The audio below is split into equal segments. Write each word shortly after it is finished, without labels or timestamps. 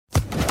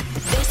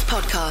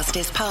podcast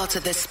is part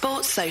of the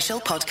Sports Social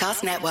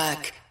Podcast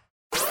Network.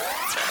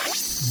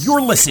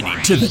 You're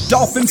listening to the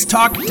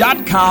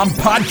DolphinsTalk.com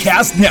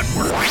podcast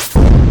network.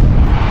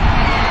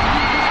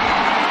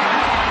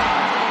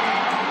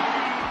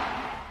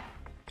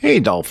 Hey,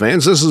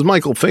 Dolphins, this is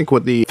Michael Fink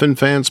with the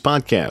FinFans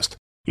Podcast.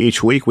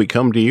 Each week we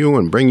come to you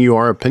and bring you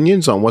our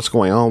opinions on what's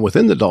going on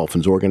within the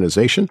Dolphins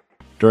organization.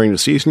 During the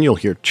season, you'll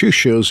hear 2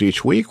 shows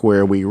each week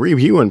where we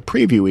review and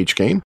preview each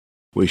game.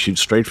 We shoot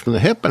straight from the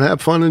hip and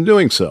have fun in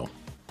doing so.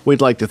 We'd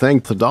like to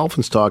thank the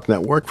Dolphins Talk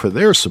Network for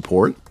their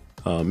support.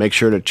 Make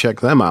sure to check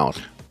them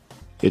out.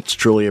 It's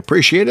truly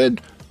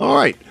appreciated. All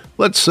right,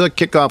 let's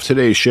kick off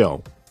today's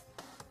show.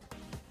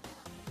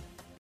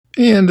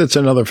 And it's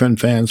another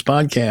FinFans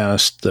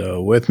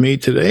Podcast. With me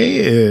today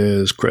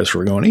is Chris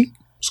Rigoni.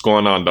 What's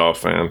going on,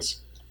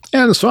 Dolphins?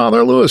 And his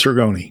father, Louis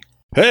Rigoni.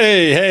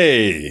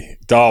 Hey,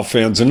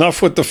 Dolphins.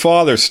 Enough with the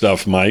father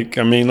stuff, Mike.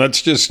 I mean,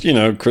 let's just,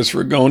 Chris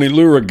Rigoni,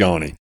 Lou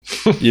Rigoni.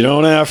 You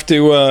don't have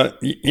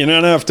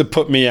to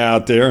put me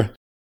out there.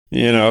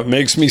 It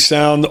makes me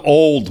sound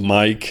old,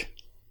 Mike.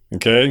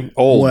 Okay?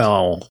 Old.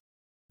 Well,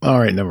 all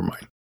right, never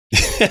mind.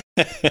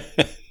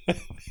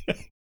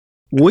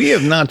 We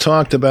have not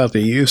talked about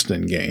the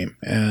Houston game,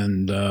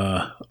 and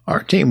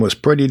our team was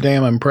pretty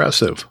damn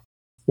impressive.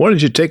 What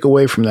did you take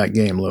away from that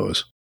game,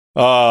 Louis?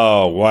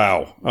 Oh,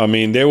 wow. I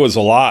mean, there was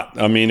a lot.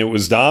 I mean, it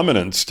was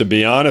dominance, to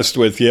be honest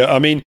with you. I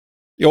mean,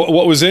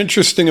 what was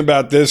interesting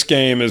about this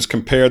game as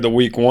compared to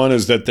week one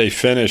is that they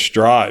finished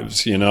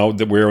drives,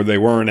 where they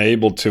weren't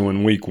able to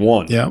in week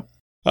one. Yeah.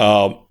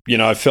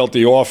 I felt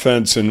the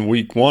offense in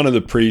week one of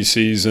the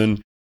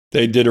preseason,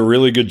 they did a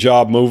really good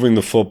job moving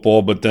the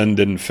football, but then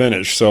didn't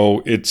finish.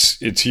 So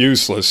it's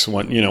useless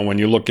when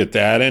you look at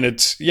that, and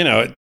it's,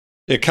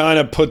 it kind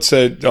of puts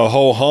a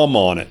ho-hum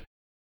on it.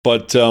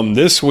 But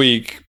this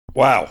week,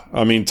 wow.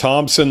 I mean,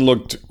 Thompson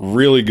looked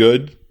really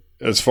good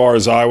as far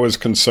as I was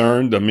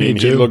concerned. I mean,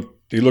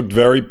 he looked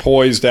very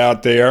poised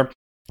out there.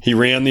 He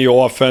ran the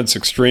offense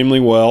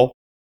extremely well.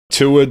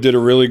 Tua did a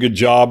really good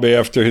job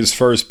after his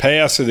first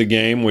pass of the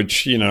game,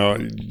 which,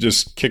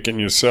 just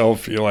kicking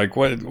yourself. You're like,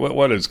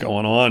 what is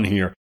going on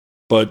here?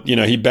 But,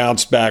 he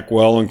bounced back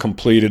well and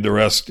completed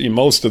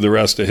most of the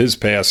rest of his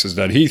passes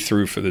that he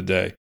threw for the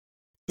day.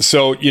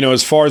 So,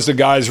 as far as the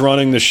guys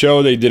running the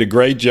show, they did a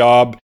great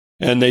job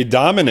and they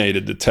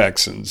dominated the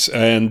Texans.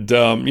 And,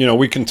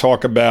 we can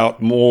talk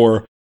about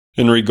more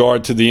in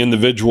regard to the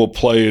individual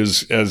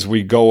players as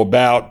we go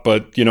about.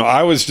 But,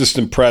 I was just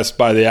impressed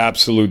by the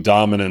absolute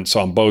dominance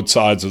on both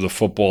sides of the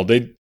football.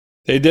 They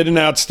did an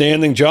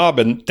outstanding job,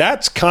 and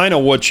that's kind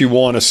of what you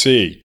want to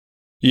see,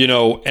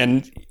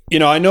 And,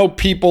 I know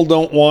people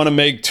don't want to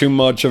make too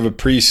much of a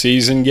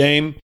preseason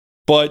game,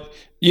 but,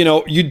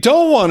 you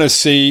don't want to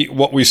see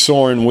what we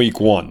saw in week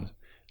one.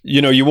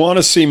 You want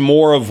to see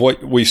more of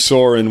what we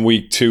saw in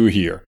week 2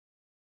 here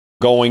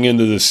going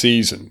into the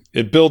season.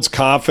 It builds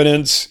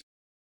confidence.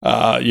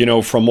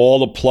 From all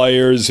the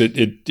players,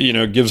 it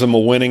gives them a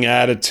winning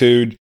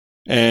attitude.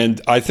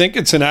 And I think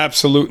it's an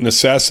absolute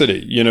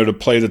necessity, to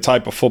play the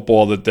type of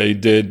football that they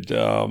did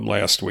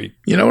last week.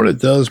 You know what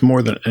it does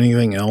more than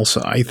anything else,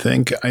 I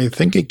think? I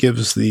think it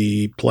gives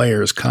the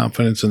players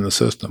confidence in the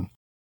system.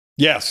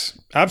 Yes,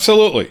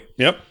 absolutely.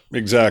 Yep,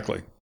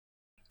 exactly.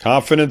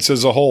 Confidence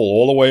as a whole,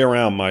 all the way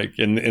around, Mike,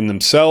 in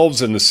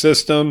themselves, in the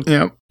system,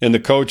 yep, in the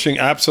coaching.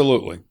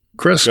 Absolutely.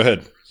 Chris, go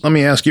ahead. Let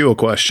me ask you a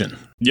question.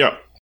 Yeah.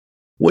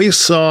 We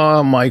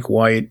saw Mike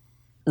White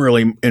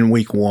really in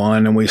week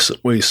 1, and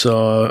we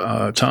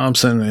saw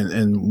Thompson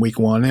in week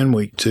 1 and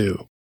week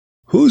 2.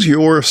 Who's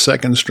your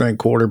second-string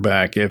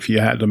quarterback if you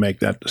had to make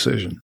that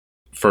decision?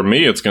 For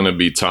me, it's going to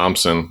be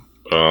Thompson.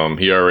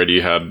 He already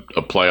had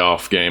a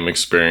playoff game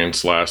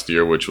experience last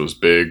year, which was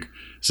big.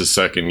 It's his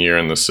second year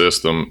in the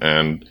system.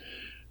 And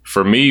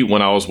for me,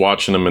 when I was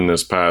watching him in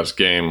this past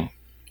game,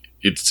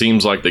 it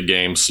seems like the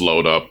game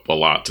slowed up a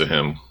lot to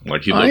him.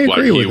 Like he looked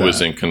like he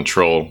was in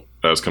control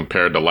as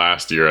compared to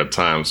last year at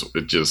times.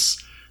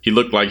 He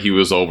looked like he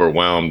was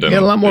overwhelmed. And he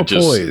had a lot more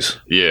poise.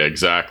 Yeah,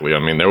 exactly. I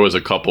mean, there was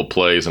a couple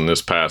plays in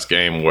this past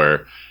game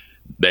where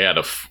they had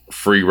a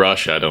free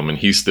rush at him, and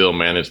he still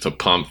managed to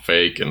pump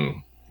fake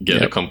and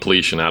get a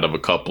completion out of a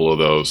couple of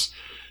those.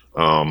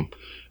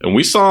 And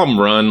we saw him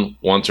run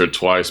once or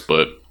twice,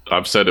 but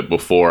I've said it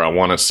before, I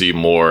want to see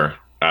more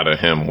out of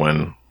him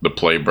when the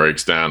play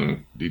breaks down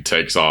and he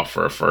takes off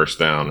for a first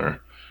down.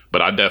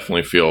 But I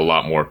definitely feel a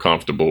lot more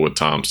comfortable with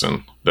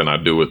Thompson than I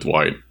do with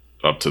White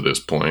up to this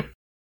point.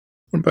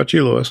 What about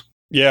you, Louis?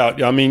 Yeah,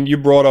 I mean, you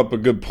brought up a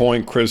good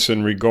point, Chris,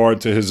 in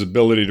regard to his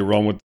ability to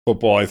run with the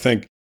football. I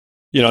think,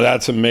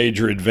 that's a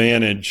major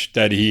advantage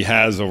that he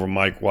has over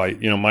Mike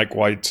White. Mike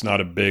White's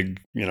not a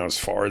big, as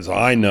far as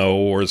I know,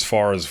 or as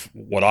far as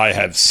what I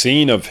have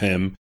seen of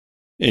him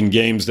in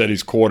games that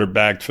he's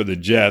quarterbacked for the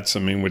Jets. I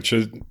mean, which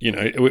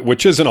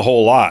isn't a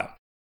whole lot.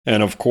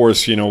 And of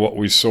course, what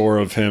we saw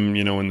of him,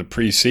 in the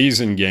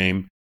preseason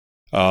game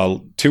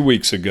 2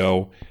 weeks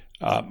ago,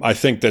 I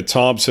think that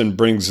Thompson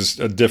brings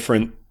a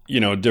different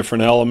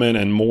element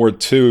and more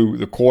to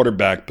the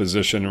quarterback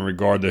position in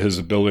regard to his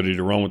ability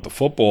to run with the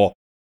football.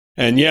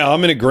 And yeah,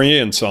 I'm in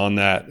agreement on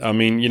that. I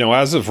mean,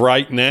 as of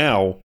right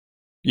now,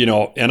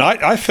 and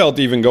I felt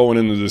even going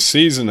into the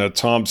season that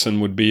Thompson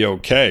would be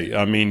okay.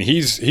 I mean,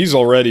 he's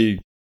already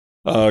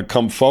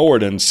come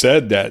forward and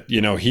said that,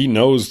 he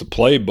knows the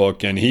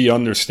playbook and he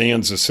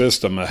understands the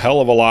system a hell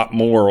of a lot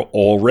more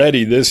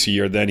already this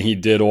year than he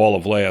did all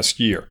of last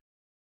year.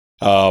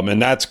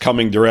 And that's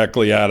coming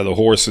directly out of the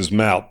horse's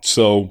mouth.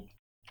 So,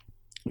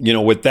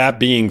 with that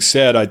being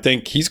said, I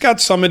think he's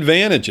got some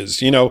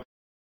advantages.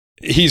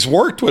 He's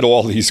worked with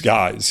all these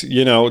guys.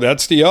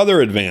 That's the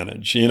other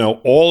advantage.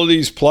 All of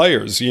these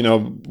players,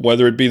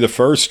 whether it be the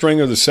first string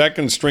or the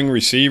second string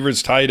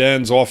receivers, tight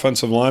ends,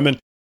 offensive linemen,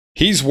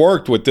 he's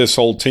worked with this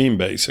whole team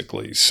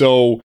basically.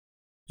 So,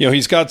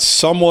 he's got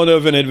somewhat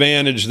of an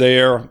advantage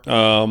there.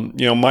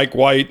 Mike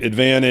White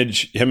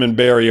advantage, him and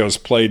Barrios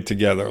played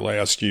together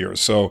last year.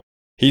 So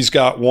he's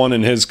got one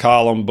in his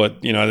column,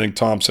 but, I think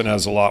Thompson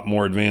has a lot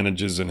more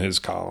advantages in his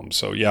column.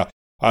 So, yeah,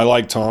 I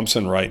like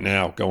Thompson right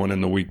now going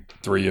into week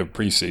 3 of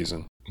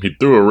preseason. He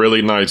threw a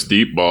really nice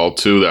deep ball,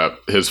 too, that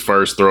his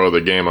first throw of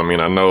the game. I mean,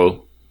 I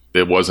know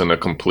it wasn't a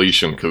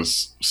completion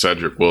because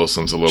Cedric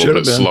Wilson's a little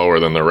bit slower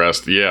than the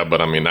rest. Yeah,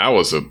 but, I mean, that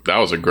was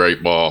a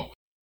great ball.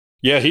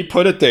 Yeah, he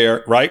put it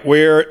there right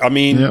where,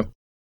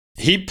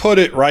 he put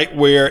it right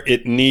where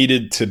it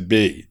needed to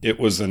be. It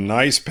was a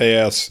nice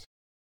pass.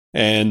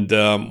 And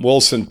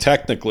Wilson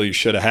technically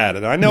should have had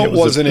it. I know it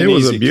wasn't an easy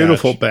catch. It was a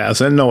beautiful pass.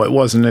 And no, it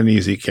wasn't an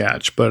easy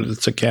catch, but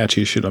it's a catch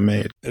he should have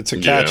made. It's a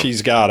catch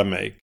he's got to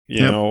make.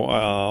 It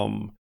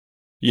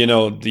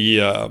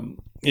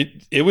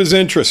was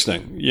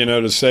interesting,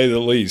 to say the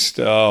least.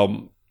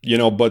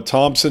 But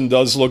Thompson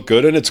does look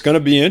good, and it's going to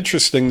be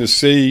interesting to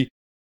see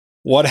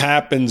what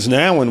happens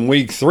now in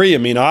week 3. I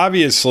mean,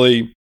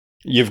 obviously,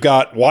 you've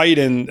got White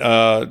in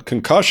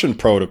concussion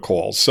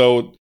protocol,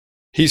 so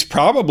he's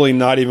probably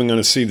not even going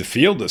to see the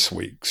field this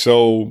week.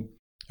 So,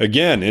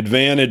 again,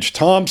 advantage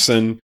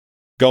Thompson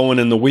going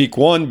in the week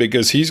 1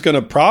 because he's going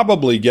to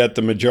probably get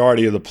the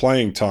majority of the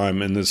playing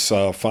time in this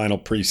final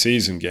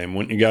preseason game.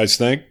 Wouldn't you guys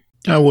think?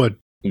 I would.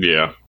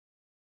 Yeah.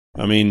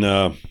 I mean,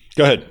 go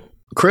ahead.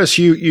 Chris,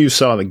 you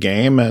saw the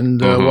game, and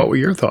what were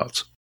your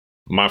thoughts?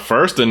 My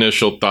first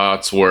initial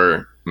thoughts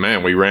were,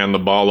 man, we ran the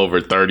ball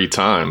over 30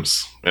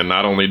 times. And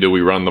not only did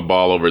we run the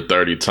ball over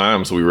 30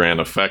 times, we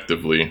ran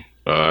effectively.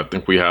 I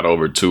think we had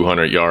over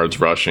 200 yards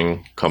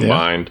rushing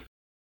combined.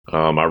 Yeah.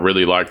 I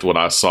really liked what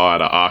I saw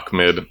out of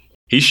Ahmed.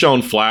 He's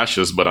shown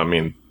flashes, but I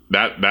mean,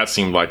 that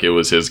seemed like it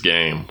was his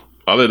game.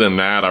 Other than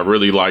that, I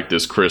really like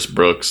this Chris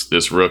Brooks,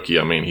 this rookie.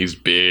 I mean, he's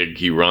big.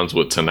 He runs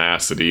with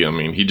tenacity. I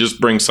mean, he just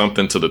brings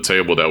something to the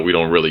table that we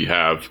don't really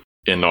have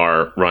in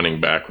our running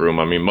back room.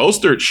 I mean,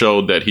 Mostert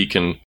showed that he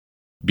can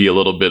be a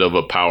little bit of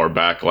a power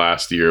back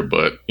last year,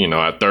 but,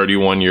 at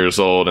 31 years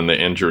old and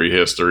the injury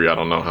history, I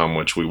don't know how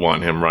much we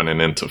want him running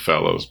into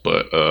fellows.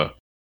 But,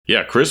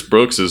 Chris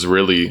Brooks has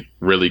really,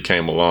 really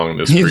came along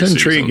this preseason. He's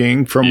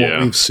intriguing from what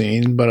we've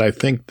seen, but I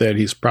think that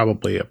he's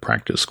probably a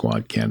practice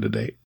squad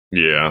candidate.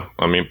 Yeah.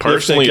 I mean,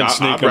 personally,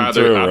 I'd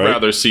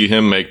rather see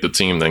him make the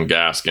team than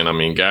Gaskin. I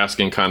mean,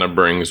 Gaskin kind of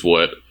brings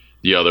what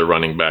the other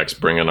running backs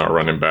bring in our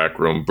running back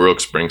room.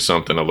 Brooks brings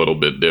something a little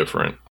bit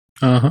different.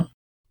 Uh-huh.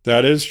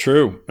 That is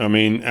true. I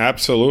mean,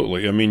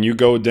 absolutely. I mean, you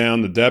go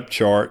down the depth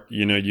chart,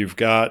 you've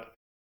got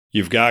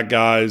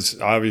guys,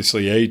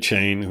 obviously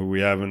A-Chain, who we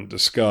haven't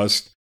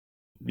discussed.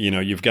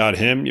 You've got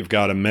him, you've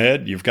got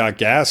Ahmed, you've got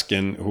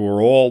Gaskin, who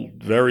are all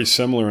very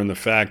similar in the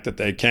fact that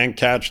they can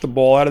catch the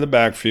ball out of the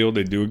backfield.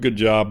 They do a good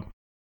job.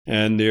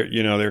 And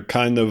they're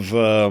kind of,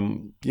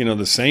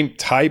 the same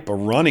type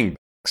of running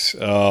backs.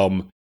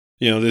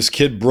 This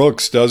kid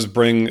Brooks does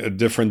bring a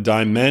different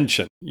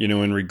dimension,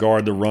 in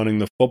regard to running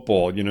the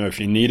football. If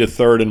you need a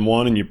 3rd and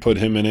 1 and you put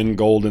him in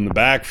goal in the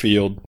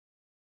backfield,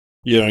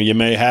 you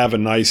may have a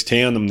nice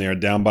tandem there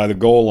down by the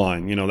goal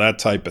line, that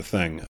type of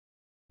thing.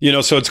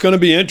 So it's going to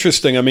be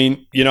interesting. I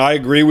mean, I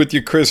agree with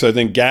you, Chris. I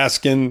think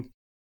Gaskin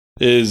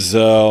is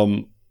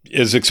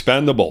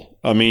expendable.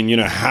 I mean,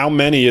 how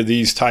many of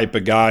these type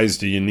of guys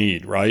do you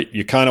need, right?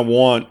 You kind of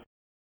want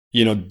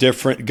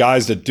different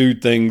guys that do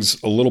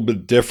things a little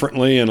bit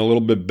differently and a little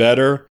bit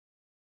better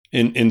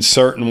in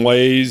certain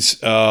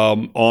ways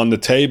on the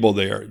table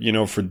there,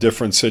 for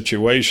different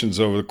situations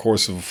over the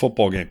course of a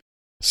football game.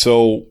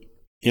 So,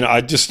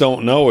 I just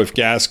don't know if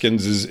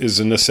Gaskins is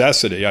a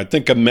necessity. I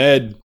think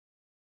Ahmed,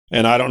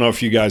 and I don't know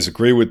if you guys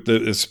agree with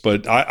this,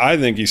 but I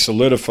think he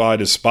solidified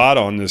his spot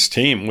on this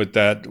team with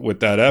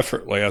that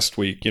effort last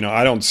week.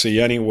 I don't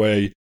see any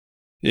way,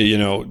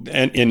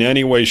 in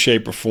any way,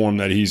 shape, or form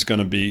that he's going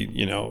to be,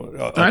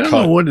 I don't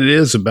know what it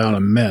is about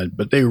Ahmed,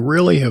 but they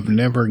really have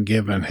never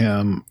given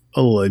him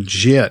a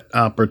legit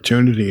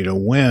opportunity to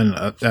win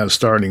a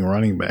starting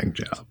running back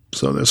job.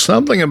 So there's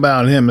something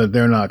about him that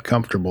they're not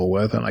comfortable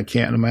with, and I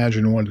can't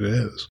imagine what it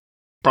is.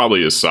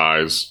 Probably his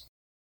size.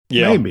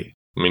 Yeah. Maybe.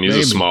 I mean, he's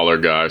a smaller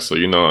guy, so,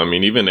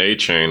 even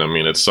A-Chain,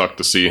 it sucked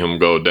to see him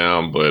go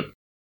down, but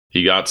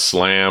he got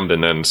slammed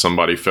and then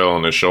somebody fell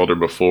on his shoulder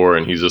before,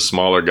 and he's a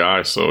smaller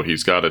guy, so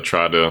he's got to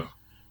try to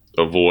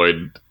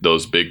avoid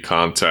those big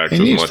contacts. He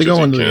as needs much to go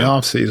as into he the can.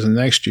 offseason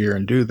next year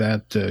and do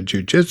that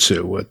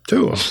jiu-jitsu with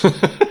Tua.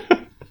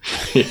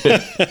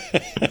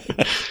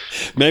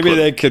 Maybe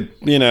they could,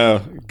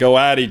 go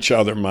at each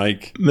other,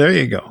 Mike. There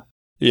you go.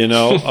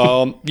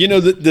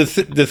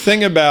 The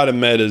thing about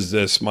Ahmed is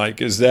this,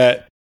 Mike, is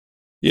that,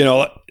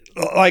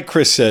 like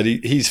Chris said,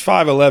 he's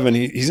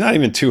 5'11". He's not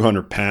even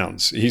 200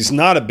 pounds. He's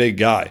not a big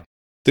guy.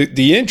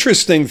 The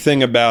interesting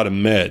thing about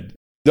Ahmed,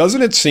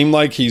 doesn't it seem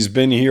like he's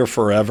been here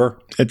forever?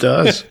 It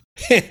does.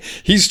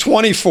 He's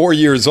 24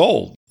 years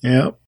old.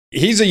 Yeah.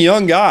 He's a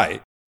young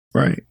guy.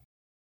 Right.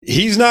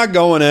 He's not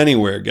going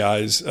anywhere,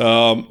 guys. He's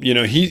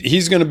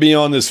going to be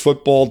on this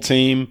football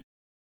team.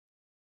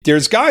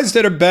 There's guys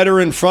that are better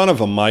in front of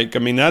him, Mike. I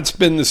mean, that's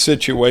been the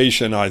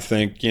situation, I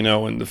think,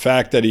 and the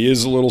fact that he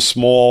is a little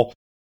small.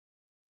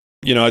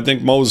 I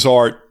think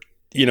Mozart,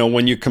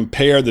 when you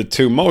compare the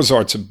two,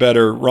 Mozart's a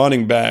better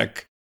running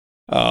back,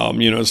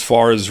 as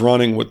far as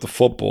running with the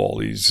football.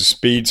 He's a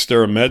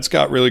speedster. Ahmed's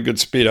got really good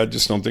speed. I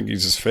just don't think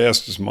he's as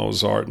fast as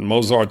Mozart. And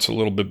Mozart's a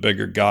little bit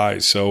bigger guy.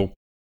 So,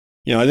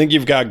 I think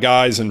you've got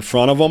guys in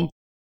front of him.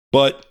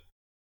 But,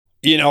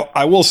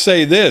 I will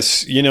say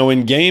this,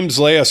 in games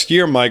last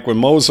year, Mike, when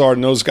Mozart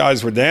and those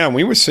guys were down,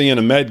 we were seeing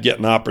Ahmed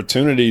getting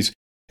opportunities.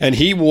 And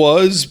he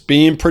was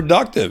being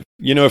productive.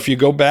 If you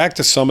go back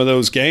to some of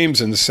those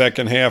games in the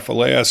second half of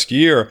last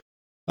year,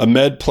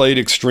 Ahmed played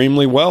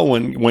extremely well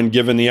when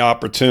given the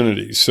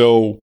opportunity.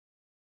 So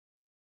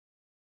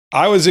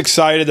I was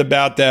excited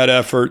about that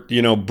effort.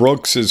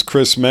 Brooks, as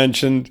Chris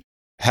mentioned,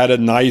 had a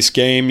nice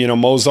game.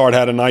 Mozart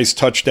had a nice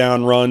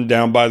touchdown run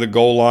down by the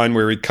goal line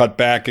where he cut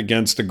back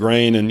against the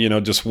grain and,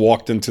 just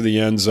walked into the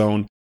end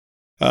zone.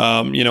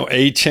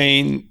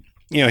 A-Chain,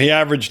 he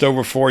averaged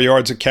over 4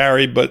 yards a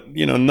carry, but,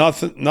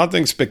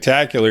 nothing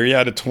spectacular. He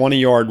had a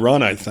 20-yard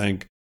run, I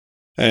think.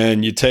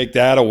 And you take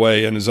that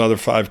away, and his other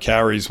 5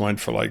 carries went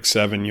for like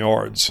 7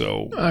 yards.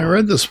 So I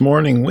read this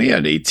morning we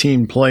had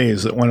 18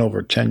 plays that went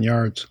over 10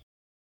 yards.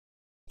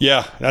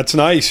 Yeah, that's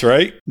nice,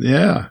 right?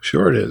 Yeah,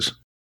 sure it is.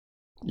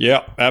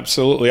 Yeah,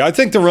 absolutely. I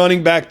think the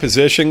running back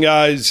position,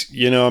 guys,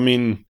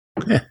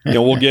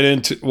 we'll get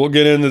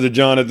into the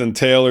Jonathan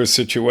Taylor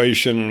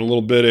situation in a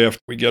little bit after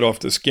we get off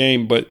this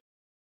game, but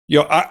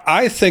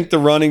I think the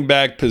running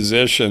back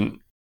position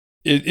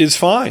is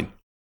fine.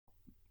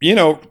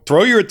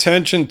 Throw your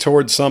attention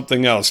towards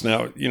something else.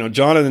 Now,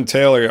 Jonathan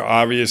Taylor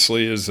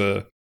obviously is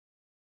a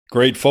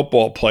great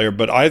football player,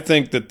 but I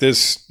think that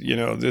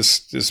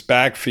this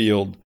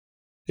backfield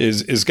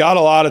is got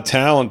a lot of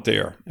talent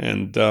there.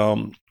 And,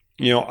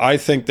 I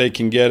think they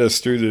can get us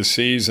through this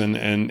season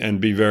and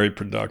be very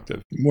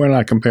productive. We're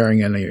not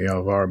comparing any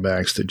of our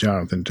backs to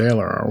Jonathan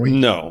Taylor, are we?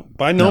 No,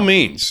 by no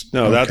means.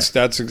 No, Okay.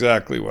 that's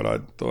exactly what I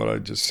thought I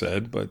just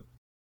said. But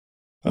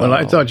What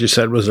I thought you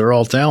said was they're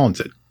all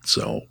talented.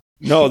 So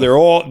no, they're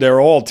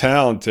all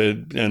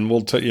talented, and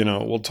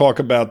we'll talk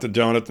about the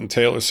Jonathan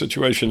Taylor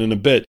situation in a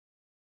bit.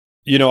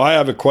 I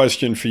have a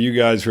question for you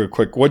guys real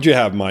quick. What'd you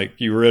have, Mike?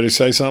 You ready to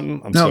say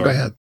something? I'm sorry. go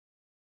ahead.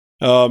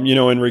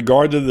 In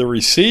regard to the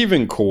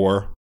receiving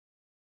core,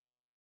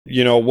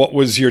 what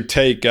was your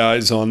take,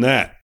 guys, on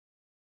that?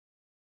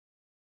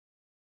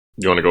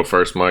 You want to go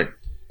first, Mike?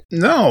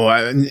 No,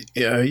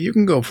 you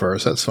can go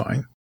first. That's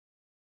fine.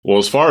 Well,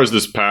 as far as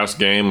this past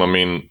game, I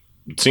mean,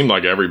 it seemed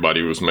like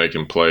everybody was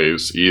making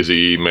plays.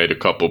 Easy made a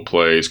couple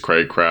plays.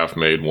 Craig Kraft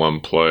made one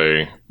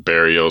play.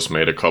 Barrios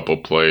made a couple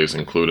plays,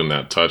 including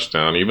that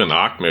touchdown. Even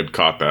Ahmed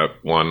caught that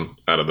one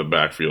out of the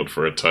backfield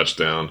for a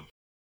touchdown.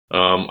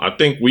 I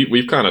think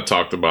we've kind of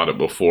talked about it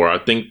before. I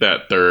think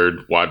that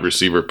third wide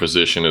receiver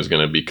position is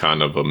going to be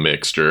kind of a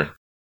mixture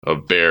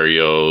of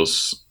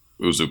Barrios,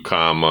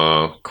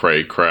 Uzukama,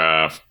 Craig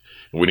Kraft.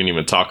 We didn't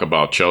even talk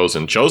about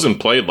Chosen. Chosen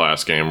played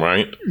last game,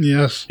 right?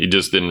 Yes. He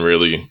just didn't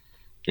really,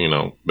 they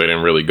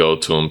didn't really go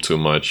to him too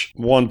much.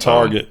 One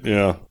target,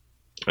 yeah.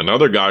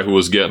 Another guy who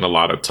was getting a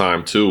lot of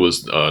time, too,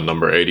 was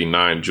number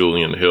 89,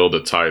 Julian Hill,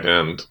 the tight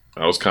end.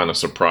 I was kind of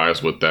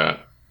surprised with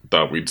that.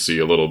 Thought we'd see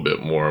a little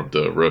bit more of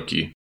the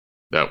rookie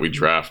that we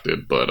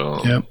drafted. But,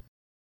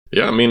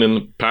 yeah, I mean, in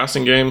the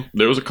passing game,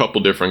 there was a couple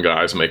different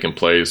guys making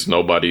plays.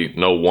 No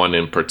one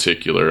in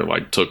particular,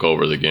 took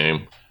over the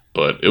game.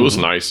 But it was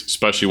nice,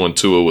 especially when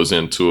Tua was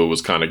in. Tua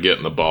was kind of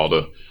getting the ball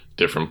to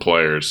different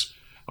players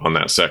on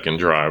that second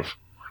drive,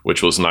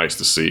 which was nice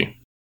to see.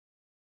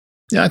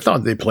 Yeah, I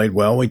thought they played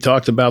well. We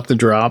talked about the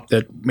drop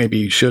that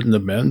maybe shouldn't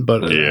have been,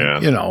 but,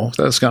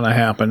 that's going to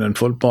happen in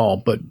football.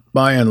 But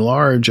by and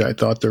large, I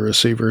thought the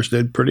receivers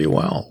did pretty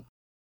well.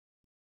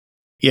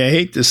 Yeah, I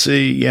hate to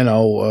see,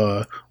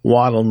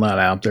 Waddle not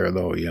out there,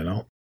 though,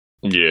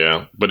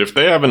 Yeah, but if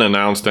they haven't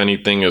announced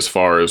anything as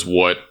far as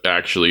what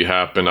actually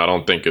happened, I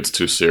don't think it's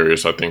too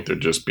serious. I think they're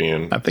just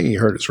being... I think he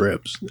hurt his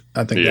ribs.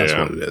 I think that's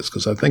what it is,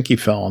 because I think he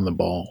fell on the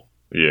ball.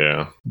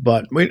 Yeah.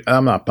 But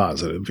I'm not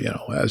positive,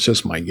 that's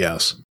just my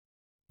guess.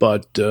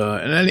 But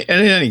in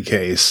any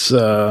case,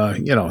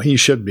 he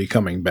should be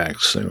coming back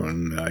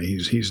soon.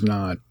 It's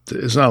not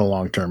a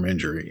long-term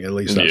injury, at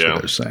least that's what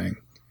they're saying.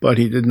 But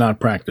he did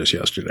not practice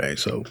yesterday,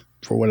 so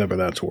for whatever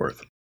that's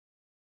worth.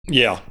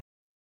 Yeah.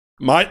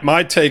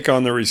 My take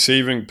on the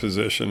receiving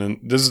position, and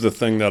this is the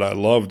thing that I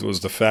loved, was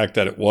the fact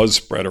that it was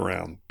spread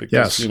around.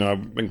 Because, Yes.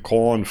 I've been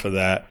calling for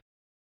that.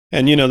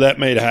 And, that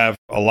may have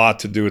a lot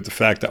to do with the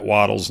fact that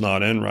Waddle's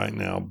not in right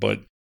now. But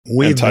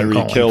We've been Tyreek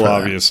calling Hill, for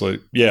that. obviously.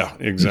 Yeah,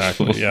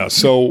 exactly. Yeah.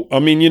 So,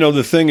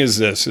 the thing is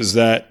this, is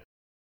that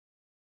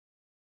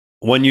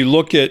when you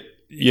look at,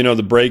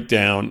 the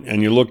breakdown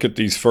and you look at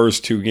these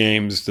first two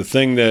games, the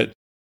thing that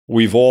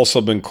we've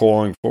also been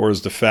calling for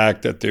is the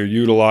fact that they're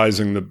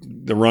utilizing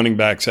the running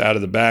backs out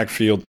of the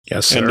backfield.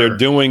 Yes, sir. And they're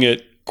doing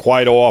it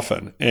quite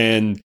often.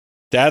 And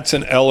that's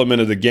an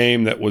element of the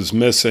game that was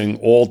missing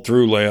all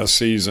through last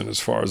season, as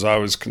far as I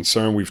was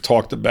concerned. We've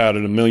talked about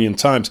it a million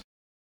times.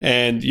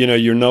 And,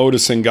 you're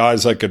noticing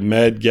guys like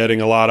Ahmed getting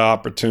a lot of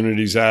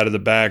opportunities out of the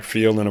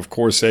backfield. And, of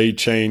course,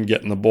 A-Chain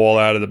getting the ball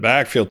out of the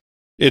backfield.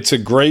 It's a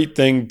great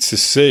thing to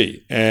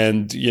see.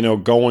 And,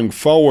 going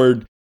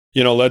forward,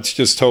 let's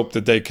just hope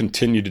that they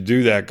continue to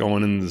do that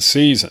going into the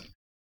season.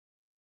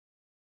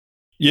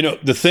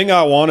 The thing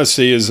I want to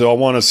see is the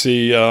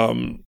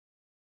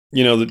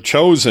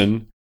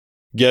Chosen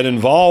get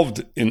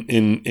involved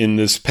in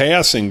this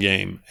passing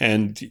game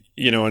and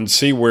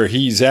see where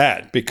he's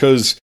at,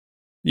 because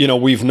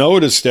we've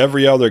noticed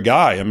every other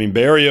guy. I mean,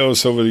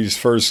 Berrios over these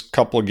first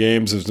couple of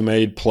games has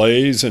made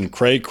plays, and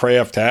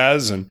Craycraft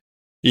has, and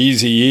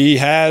Eazy-E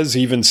has,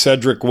 even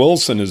Cedric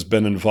Wilson has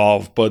been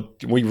involved,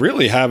 but we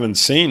really haven't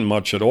seen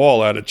much at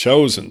all out of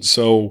Chosen.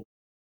 So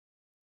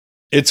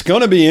it's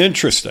going to be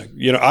interesting.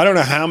 I don't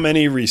know how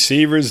many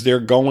receivers they're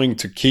going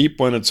to keep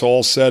when it's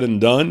all said and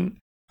done.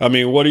 I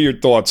mean, what are your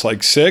thoughts?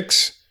 Like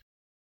 6?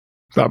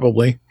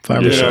 Probably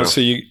 5 or so.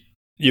 So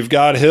you've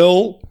got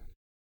Hill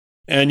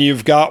and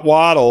you've got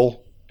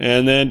Waddle,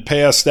 and then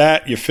past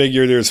that, you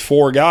figure there's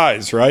 4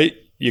 guys, right?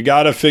 You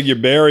got to figure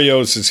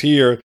Berrios is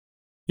here,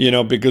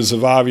 because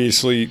of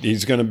obviously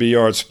he's going to be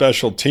our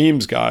special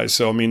teams guy.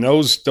 So, I mean,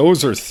 those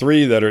are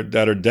 3 that are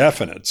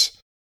definites.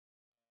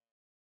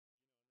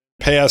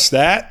 Past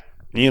that,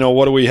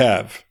 what do we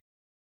have?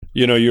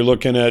 You're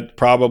looking at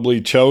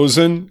probably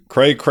Chosen,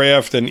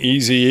 Craycraft, and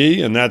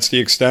Eazy-E, and that's the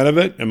extent of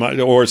it.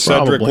 Or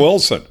Cedric Probably.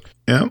 Wilson.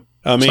 Yeah.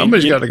 I mean,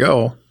 somebody's got to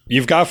go.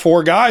 You've got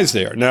 4 guys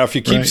there. Now, if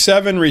you keep Right.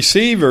 7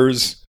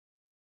 receivers,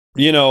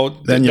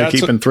 then you're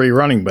keeping 3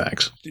 running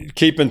backs.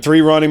 Keeping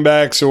 3 running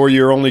backs, or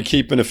you're only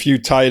keeping a few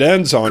tight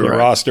ends on your Correct.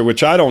 roster,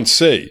 which I don't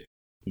see.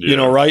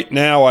 Yeah. Right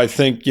now, I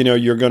think,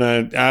 you're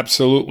going to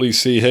absolutely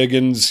see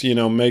Higgins,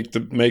 make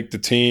the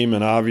team,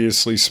 and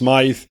obviously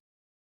Smythe.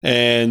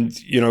 And,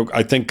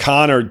 I think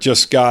Connor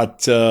just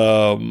got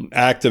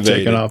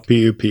activated. Taken off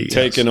PUP.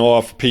 Taken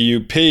off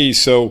PUP.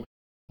 So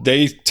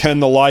they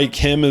tend to like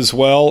him as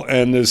well.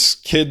 And this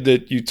kid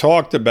that you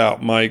talked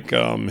about, Mike,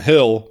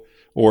 Hill,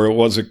 or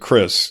was it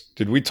Chris?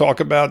 Did we talk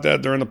about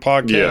that during the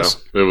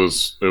podcast? Yeah, it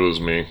was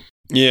me.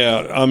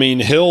 Yeah, I mean,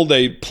 Hill,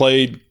 they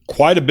played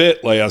quite a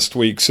bit last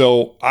week.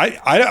 So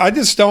I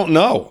just don't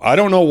know. I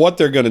don't know what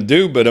they're going to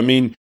do, but I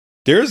mean,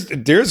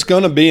 there's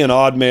going to be an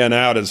odd man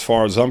out as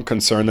far as I'm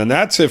concerned, and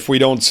that's if we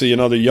don't see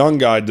another young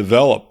guy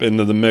develop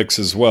into the mix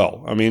as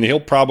well. I mean,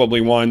 he'll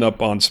probably wind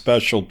up on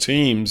special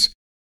teams,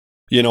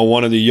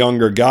 one of the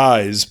younger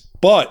guys.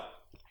 But,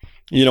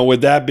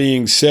 with that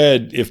being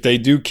said, if they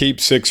do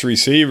keep 6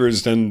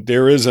 receivers, then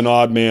there is an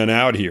odd man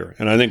out here.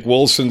 And I think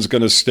Wilson's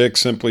going to stick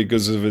simply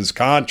because of his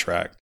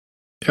contract.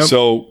 Yep.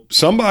 So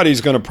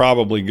somebody's going to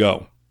probably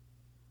go.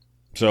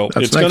 So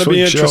That's it's going to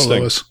be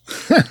interesting.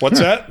 What's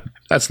that?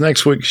 That's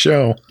next week's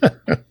show.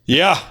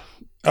 Yeah.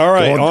 All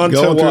right. Going to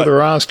through what? the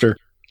roster.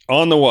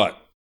 On the what?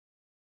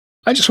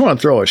 I just want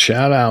to throw a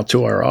shout out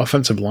to our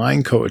offensive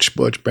line coach,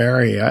 Butch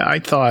Barry. I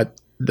thought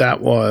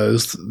that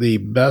was the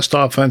best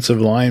offensive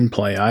line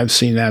play I've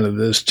seen out of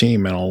this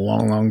team in a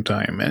long, long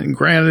time. And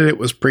granted, it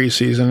was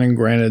preseason, and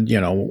granted,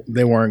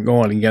 they weren't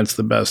going against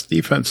the best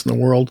defense in the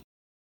world.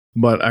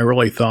 But I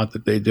really thought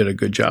that they did a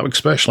good job,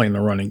 especially in the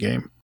running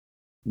game.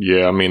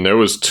 Yeah, I mean, there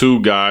was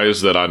 2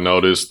 guys that I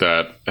noticed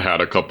that had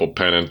a couple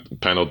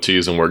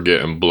penalties and were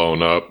getting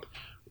blown up.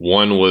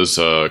 One was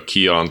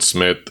Keon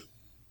Smith,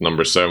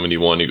 number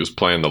 71. He was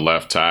playing the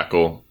left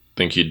tackle. I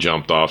think he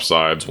jumped off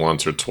sides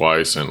once or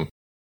twice, and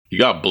he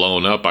got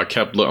blown up.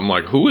 I'm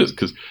like, who is?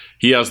 Because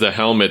he has the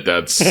helmet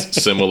that's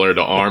similar to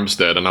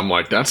Armstead, and I'm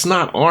like, that's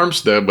not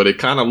Armstead, but it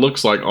kind of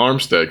looks like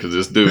Armstead because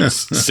this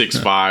dude's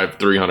 6'5",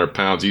 300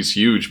 pounds. He's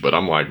huge, but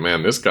I'm like,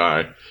 man, this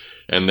guy.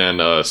 And then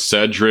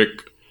Cedric,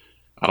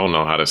 I don't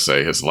know how to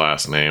say his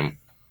last name,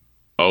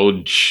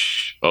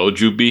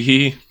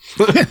 Ojubihi.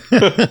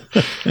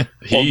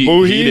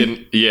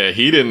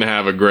 he didn't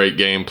have a great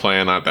game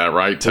plan at that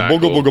right tackle.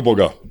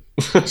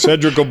 Booga.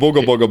 Cedric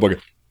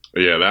Booga.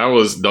 Yeah, that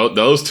was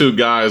those 2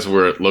 guys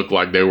where it looked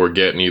like they were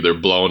getting either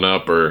blown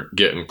up or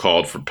getting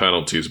called for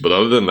penalties. But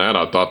other than that,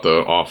 I thought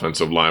the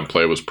offensive line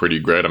play was pretty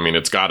great. I mean,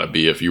 it's got to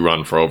be if you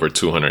run for over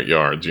 200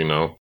 yards,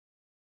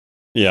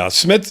 Yeah,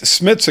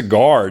 Smith's a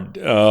guard.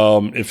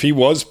 If he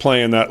was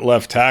playing that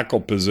left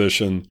tackle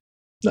position,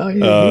 No,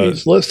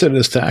 he's listed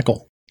as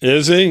tackle.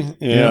 is he?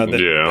 Yeah.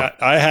 Yeah.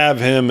 I have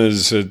him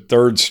as a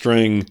 3rd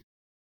string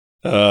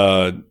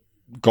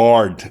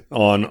guard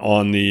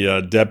on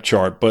the depth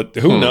chart. But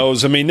who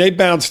knows? I mean, they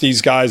bounce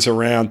these guys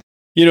around.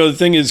 The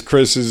thing is,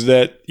 Chris, is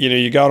that,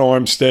 you got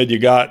Armstead, you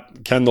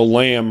got Kendall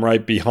Lamb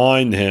right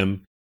behind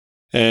him.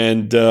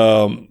 And,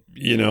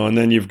 and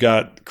then you've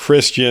got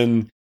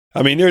Christian.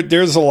 I mean,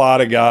 there's a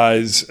lot of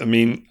guys. I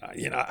mean,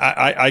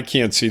 I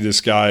can't see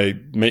this guy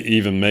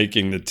even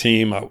making the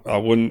team. I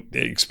wouldn't,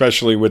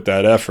 especially with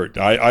that effort.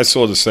 I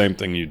saw the same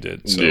thing you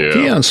did. So. Yeah.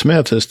 Keon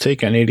Smith has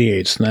taken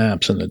 88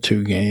 snaps in the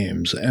 2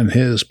 games, and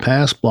his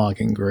pass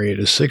blocking grade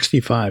is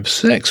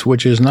 65.6,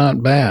 which is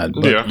not bad.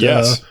 But,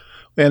 yes.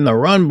 And the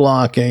run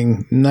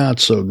blocking,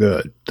 not so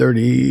good,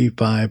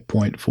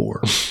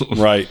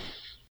 35.4. Right.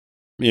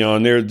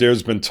 And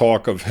there's been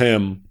talk of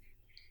him,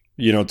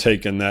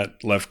 taking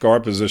that left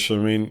guard position.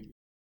 I mean,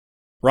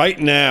 right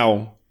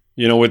now,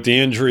 with the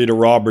injury to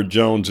Robert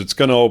Jones, it's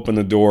going to open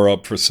the door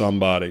up for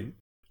somebody,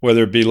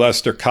 whether it be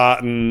Lester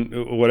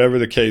Cotton, whatever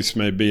the case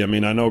may be. I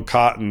mean, I know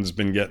Cotton's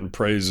been getting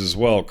praise as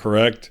well,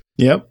 correct?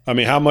 Yep. I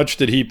mean, how much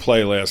did he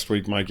play last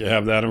week, Mike? You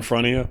have that in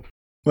front of you?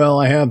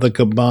 Well, I have the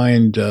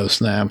combined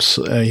snaps,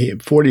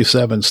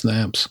 47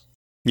 snaps.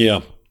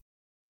 Yeah.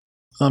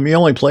 He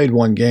only played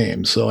 1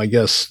 game, so I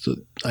guess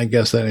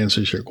that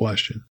answers your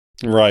question.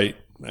 Right.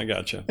 I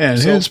gotcha. And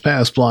his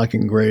pass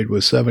blocking grade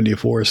was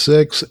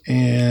 74.6,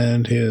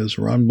 and his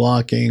run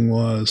blocking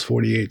was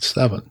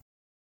 48.7.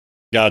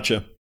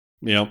 Gotcha.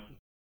 Yeah.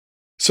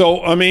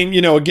 So, I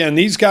mean, again,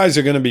 these guys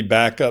are going to be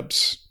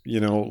backups.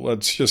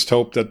 Let's just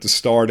hope that the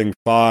starting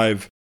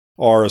 5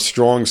 are a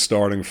strong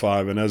starting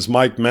 5. And as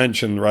Mike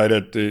mentioned right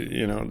at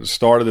the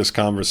start of this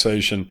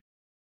conversation,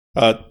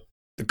 the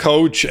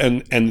coach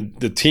and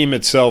the team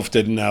itself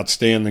did an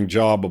outstanding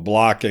job of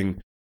blocking.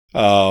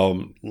 A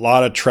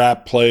lot of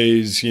trap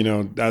plays,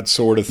 that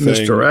sort of thing.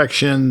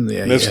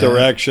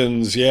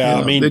 Misdirections. Yeah.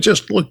 I mean, they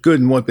just looked good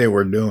in what they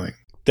were doing.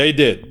 They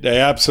did. They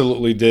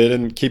absolutely did.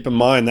 And keep in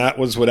mind, that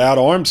was without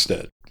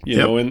Armstead,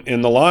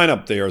 in the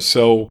lineup there.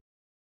 So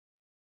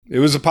it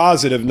was a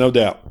positive, no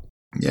doubt.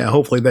 Yeah,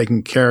 hopefully they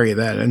can carry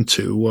that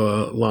into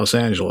Los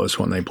Angeles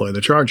when they play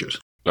the Chargers.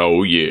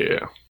 Oh,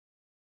 yeah.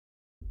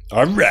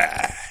 All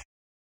right.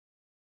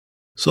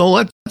 So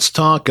let's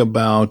talk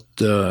about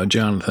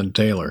Jonathan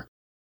Taylor.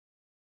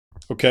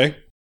 Okay.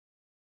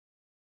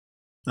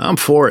 I'm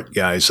for it,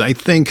 guys. I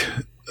think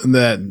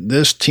that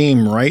this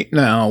team right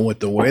now, with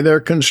the way they're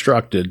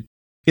constructed,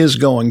 is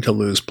going to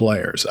lose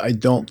players. I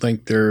don't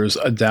think there's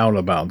a doubt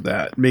about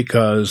that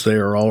because they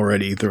are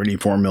already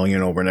 $34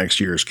 million over next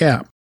year's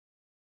cap.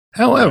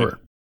 However,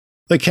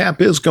 the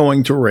cap is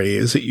going to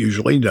raise. It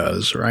usually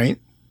does, right?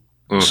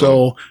 Mm-hmm.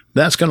 So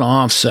that's going to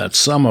offset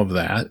some of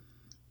that.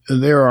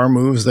 There are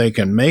moves they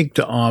can make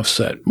to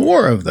offset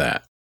more of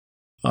that.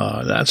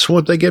 That's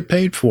what they get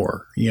paid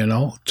for,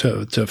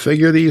 to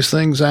figure these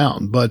things out.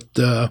 But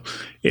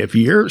if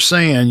you're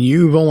saying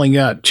you've only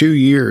got 2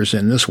 years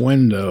in this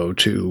window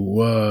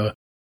to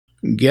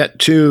get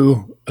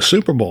to a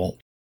Super Bowl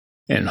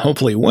and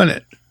hopefully win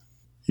it,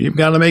 you've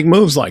got to make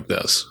moves like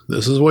this.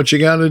 This is what you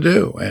got to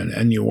do.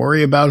 And you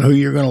worry about who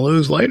you're going to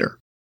lose later.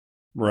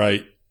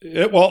 Right.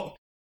 Well,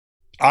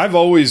 I've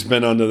always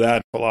been under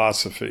that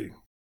philosophy.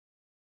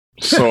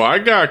 So I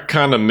got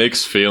kind of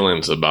mixed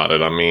feelings about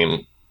it. I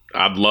mean,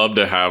 I'd love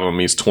to have him.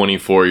 He's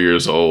 24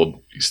 years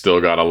old. He's still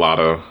got a lot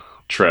of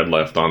tread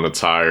left on the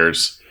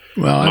tires.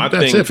 Well,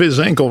 that's if his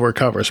ankle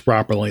recovers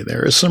properly.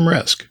 There is some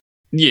risk.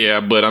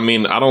 Yeah, but I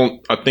mean, I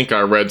think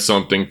I read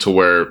something to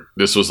where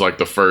this was like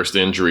the first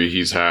injury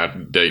he's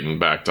had dating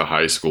back to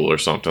high school or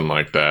something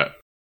like that.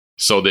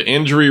 So the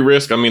injury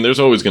risk, I mean, there's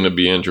always going to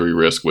be injury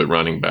risk with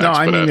running backs. No,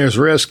 I mean, there's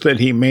risk that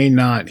he may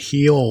not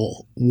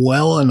heal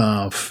well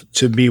enough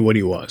to be what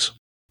he was.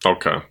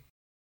 Okay.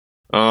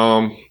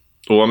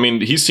 Well, I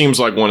mean, he seems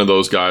like one of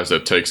those guys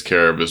that takes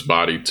care of his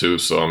body too.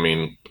 So, I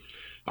mean,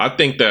 I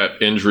think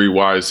that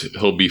injury-wise,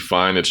 he'll be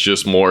fine. It's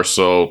just more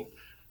so,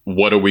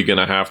 what are we going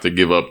to have to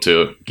give up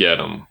to get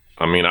him?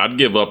 I mean, I'd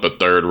give up a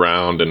 3rd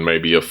round and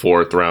maybe a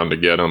 4th round to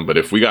get him. But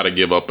if we got to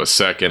give up a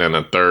 2nd and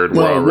a 3rd,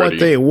 we're already... what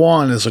they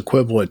want is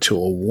equivalent to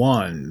a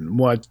 1.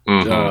 What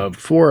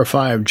 4 or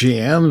 5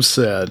 GMs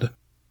said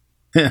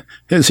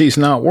is he's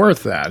not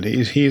worth that.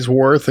 He's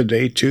worth a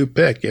day 2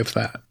 pick, if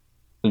that.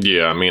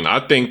 Yeah, I mean,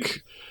 I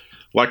think,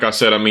 like I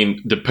said, I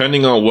mean,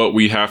 depending on what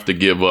we have to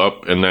give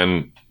up, and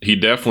then he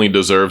definitely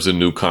deserves a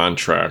new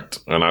contract.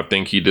 And I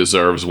think he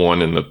deserves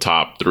one in the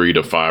top 3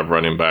 to 5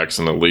 running backs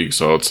in the league.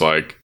 So it's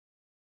like,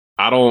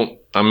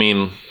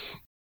 I'm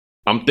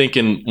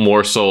thinking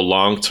more so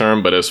long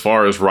term, but as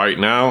far as right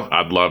now,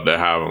 I'd love to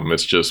have him.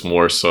 It's just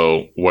more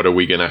so, what are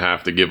we going to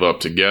have to give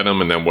up to get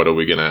him? And then what are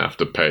we going to have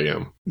to pay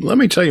him? Let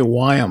me tell you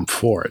why I'm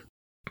for it.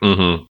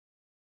 Mm-hmm.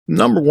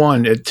 Number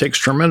one, it takes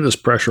tremendous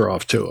pressure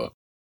off Tua.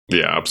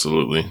 Yeah,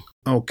 absolutely.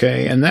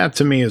 Okay, and that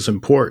to me is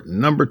important.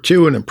 Number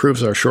 2, it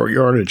improves our short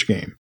yardage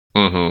game.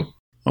 Mm-hmm.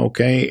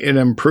 Okay, it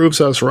improves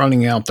us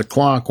running out the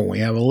clock when we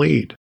have a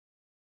lead.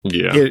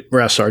 Yeah. It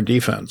rests our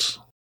defense.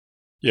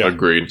 Yeah,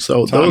 agreed.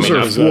 So those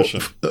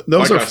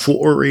are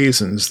 4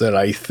 reasons that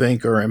I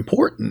think are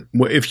important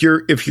if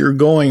you're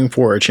going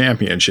for a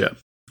championship.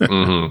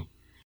 Mm-hmm.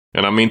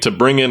 And I mean, to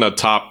bring in a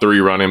top 3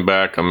 running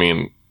back, I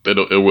mean,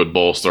 it would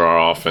bolster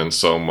our offense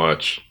so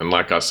much. And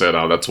like I said,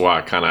 that's why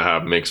I kind of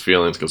have mixed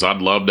feelings, because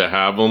I'd love to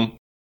have him,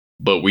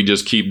 but we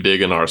just keep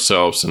digging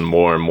ourselves in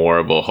more and more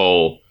of a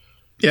hole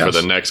for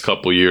the next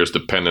couple years,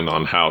 depending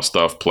on how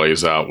stuff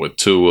plays out with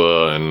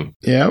Tua and,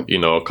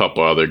 a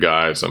couple other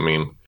guys. I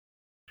mean,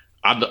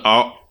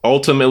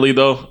 ultimately,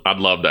 though, I'd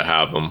love to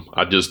have him.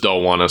 I just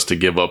don't want us to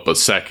give up a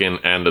second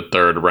and a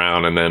third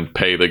round and then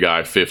pay the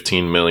guy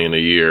 $15 million a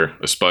year,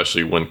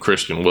 especially when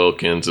Christian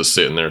Wilkins is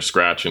sitting there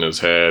scratching his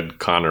head.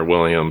 Connor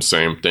Williams,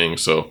 same thing.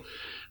 So,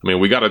 I mean,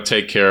 we got to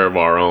take care of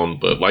our own.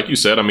 But like you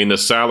said, I mean, the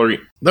salary.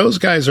 Those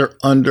guys are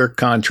under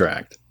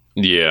contract.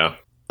 Yeah.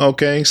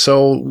 Okay,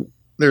 so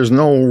there's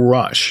no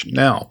rush.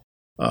 Now,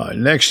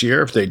 next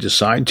year, if they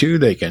decide to,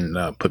 they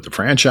can put the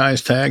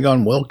franchise tag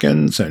on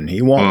Wilkins, and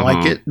he won't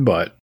like it,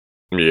 but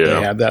they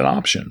have that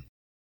option.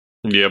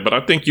 Yeah, but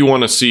I think you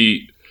want to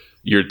see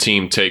your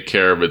team take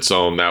care of its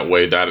own. That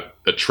way, that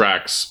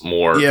attracts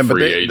more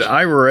free agents.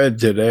 I read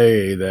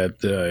today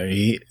that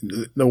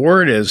the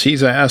word is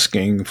he's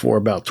asking for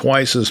about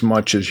twice as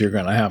much as you're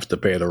going to have to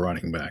pay the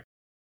running back.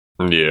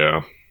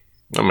 Yeah,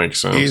 that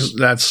makes sense.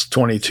 That's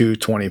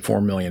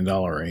 $22-24 million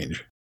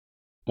range.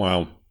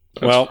 Wow.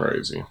 That's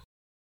crazy.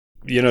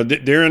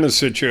 They're in a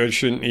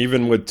situation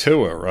even with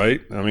Tua, right?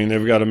 I mean,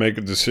 they've got to make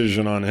a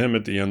decision on him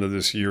at the end of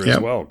this year as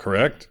well,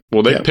 correct?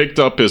 Well, they picked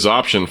up his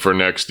option for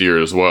next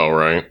year as well,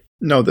 right?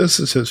 No, this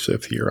is his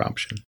 5th-year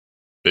option.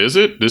 Is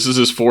it? This is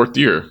his 4th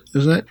year.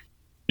 Isn't it?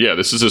 Yeah,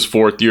 this is his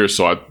 4th year,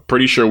 so I'm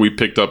pretty sure we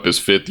picked up his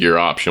 5th-year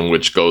option,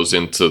 which goes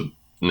into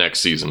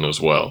next season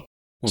as well.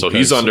 So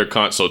he's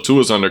so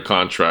Tua's under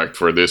contract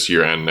for this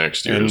year and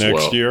next year as well.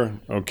 Next year?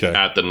 Okay.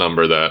 At the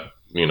number that,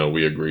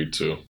 we agreed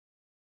to.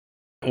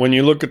 When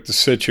you look at the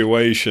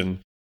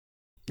situation,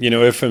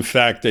 if in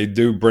fact they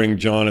do bring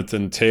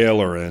Jonathan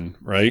Taylor in,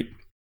 right?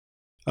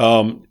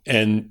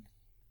 And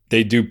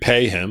they do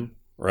pay him,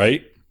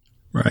 right?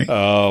 Right.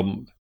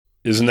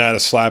 Isn't that a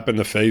slap in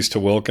the face to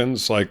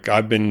Wilkins? Like,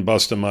 I've been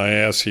busting my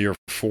ass here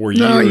for 4 years.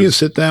 No, you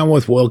sit down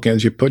with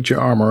Wilkins, you put your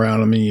arm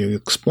around him, and you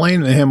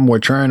explain to him, we're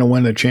trying to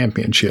win a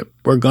championship.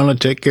 We're going to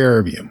take care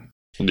of you.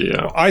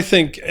 Yeah. Well, I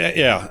think,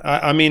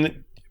 I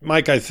mean,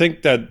 Mike, I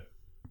think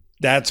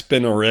that's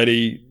been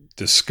already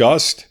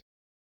discussed,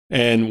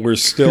 and we're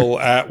still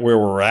at where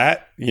we're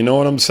at. You know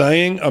what I'm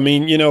saying? I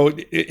mean,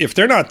 if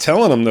they're not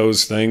telling them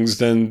those things,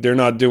 then they're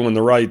not doing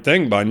the right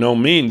thing by no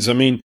means. I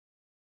mean,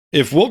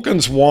 if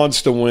Wilkins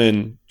wants to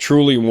win,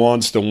 truly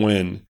wants to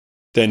win,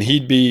 then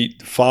he'd be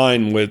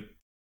fine with,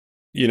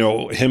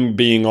 him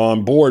being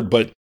on board.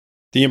 But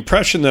the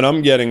impression that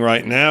I'm getting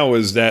right now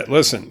is that,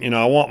 listen,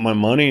 I want my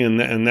money,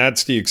 and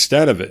that's the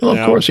extent of it. Well,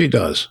 of course he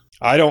does.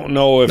 I don't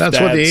know if that's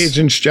what the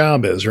agent's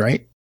job is,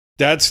 right?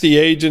 That's the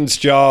agent's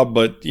job.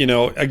 But,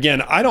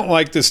 again, I don't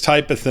like this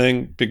type of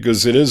thing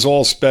because it is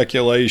all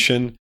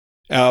speculation.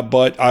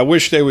 But I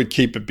wish they would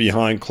keep it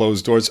behind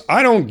closed doors.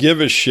 I don't give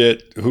a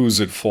shit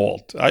who's at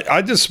fault.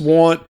 I just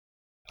want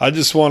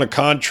a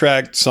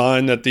contract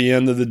signed at the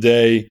end of the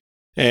day.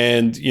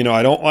 And,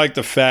 I don't like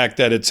the fact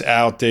that it's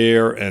out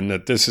there and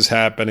that this is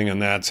happening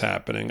and that's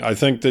happening. I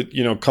think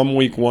that, come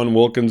week 1,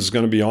 Wilkins is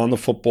going to be on the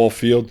football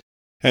field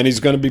and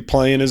he's going to be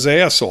playing his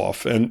ass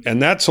off. And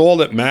that's all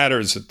that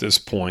matters at this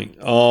point.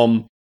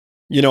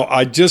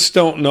 I just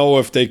don't know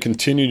if they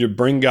continue to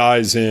bring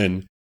guys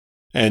in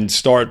and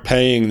start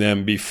paying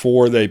them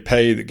before they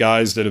pay the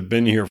guys that have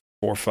been here for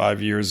 4 or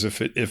 5 years.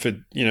 If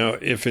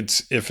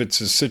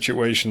it's a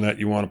situation that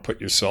you want to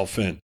put yourself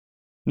in.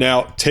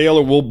 Now,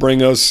 Taylor will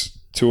bring us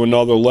to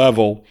another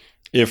level.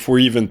 If we're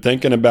even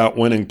thinking about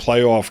winning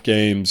playoff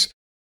games,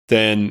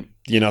 then,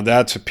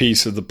 that's a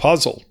piece of the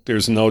puzzle.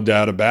 There's no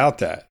doubt about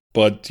that.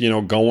 But,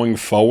 going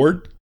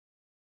forward,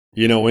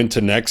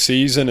 into next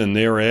season and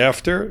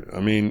thereafter,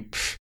 I mean,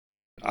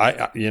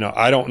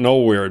 I don't know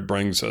where it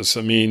brings us.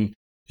 I mean,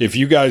 if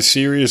you guys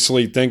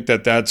seriously think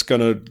that that's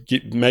going to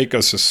make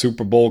us a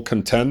Super Bowl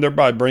contender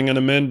by bringing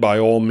him in, by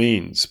all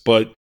means.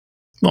 But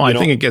I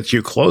think it gets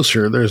you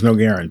closer. There's no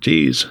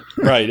guarantees.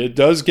 Right. It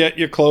does get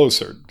you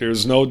closer.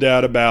 There's no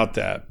doubt about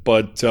that.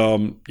 But,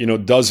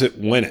 does it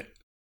win it?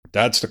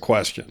 That's the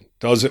question.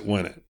 Does it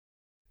win it?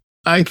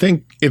 I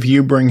think if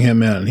you bring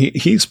him in,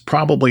 he's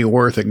probably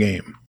worth a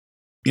game.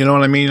 You know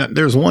what I mean?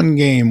 There's one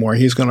game where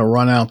he's going to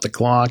run out the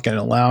clock and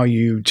allow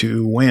you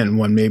to win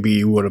when maybe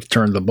you would have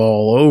turned the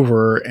ball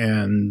over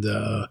and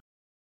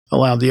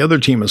allowed the other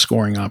team a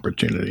scoring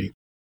opportunity.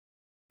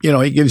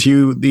 He gives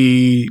you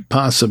the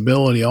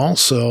possibility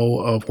also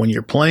of when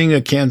you're playing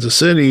a Kansas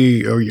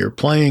City or you're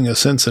playing a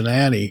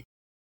Cincinnati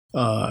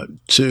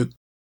to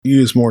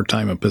use more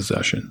time of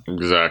possession.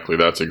 Exactly.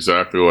 That's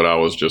exactly what I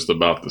was just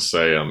about to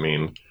say. I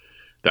mean,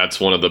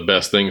 that's one of the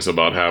best things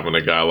about having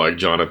a guy like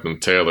Jonathan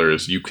Taylor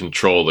is you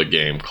control the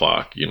game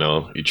clock. You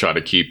try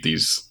to keep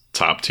these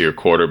top tier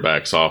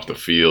quarterbacks off the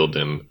field,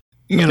 and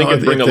I think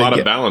it brings a lot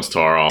of balance to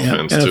our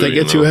offense. And if they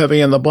get too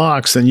heavy in the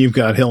box, then you've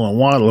got Hill and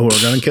Waddle who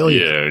are going to kill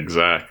you. Yeah,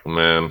 exactly,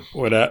 man.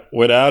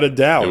 Without a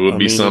doubt, it would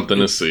be something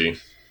to see.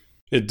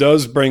 It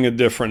does bring a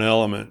different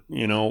element.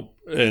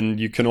 and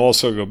you can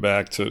also go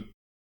back to,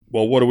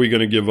 well, what are we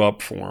going to give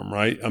up for him,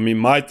 right? I mean,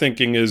 my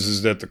thinking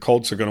is that the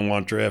Colts are going to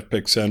want draft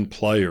picks and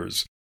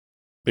players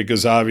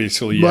because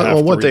obviously you have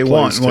to what they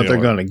want and what they're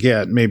Taylor. going to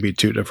get may be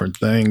two different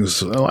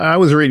things. I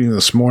was reading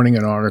this morning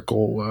an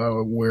article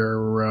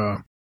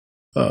where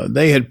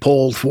they had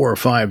polled 4 or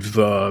 5,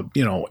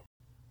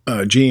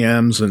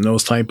 GMs and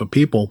those type of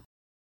people.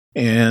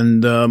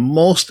 And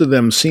most of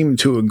them seem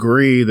to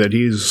agree that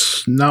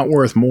he's not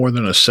worth more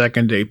than a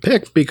second-day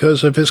pick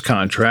because of his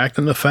contract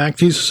and the fact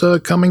he's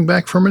coming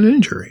back from an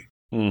injury.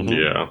 Mm-hmm.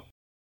 Yeah.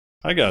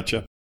 I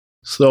gotcha.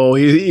 So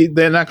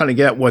they're not going to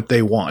get what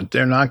they want.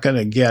 They're not going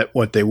to get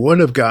what they would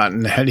have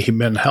gotten had he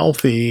been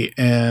healthy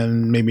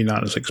and maybe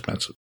not as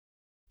expensive.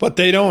 But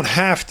they don't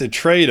have to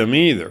trade him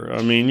either.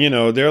 I mean,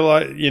 they're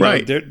like,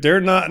 Right. they're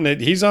not in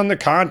it. He's on the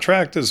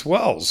contract as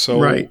well. So,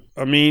 Right.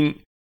 I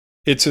mean,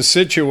 it's a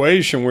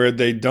situation where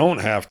they don't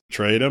have to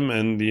trade him,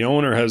 and the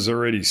owner has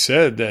already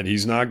said that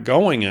he's not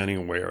going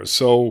anywhere.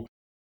 So,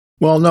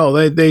 well,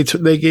 no, they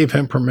gave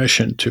him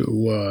permission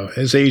to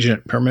his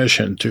agent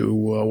permission to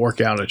work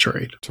out a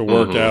trade. To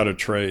work out a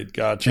trade,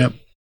 gotcha.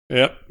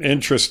 Yep.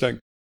 Interesting.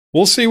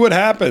 We'll see what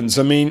happens.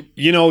 I mean,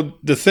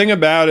 the thing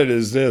about it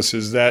is this: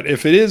 is that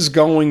if it is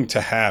going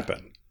to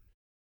happen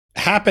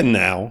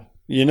now.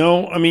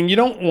 I mean, you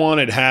don't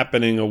want it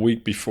happening a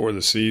week before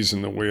the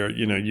season where,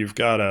 you've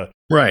got to,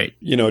 right,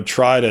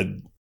 try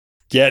to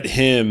get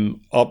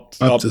him up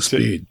to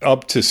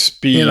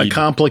speed in a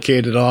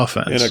complicated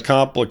offense.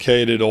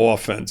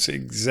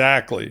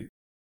 Exactly.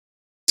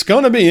 It's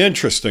going to be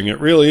interesting. It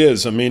really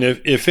is. I mean,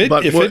 if it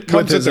comes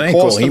with his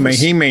ankle,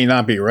 he may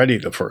not be ready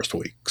the first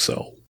week.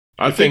 So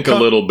I think a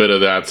little bit of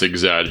that's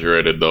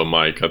exaggerated, though,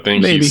 Mike. I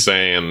think he's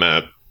saying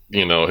that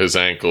his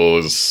ankle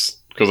is.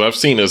 Because I've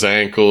seen his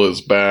ankle,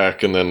 his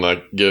back, and then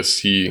I guess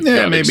he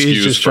got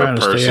excused for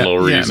personal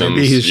reasons.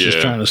 Maybe he's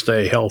just trying to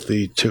stay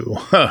healthy too.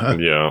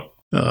 Yeah.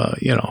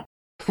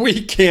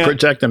 We can't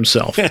protect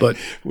himself, but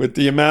with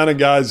the amount of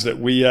guys that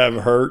we have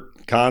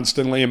hurt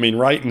constantly, I mean,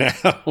 right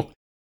now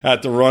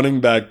at the running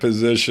back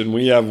position,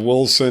 we have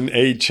Wilson,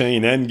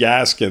 A-Chain, and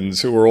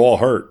Gaskins who are all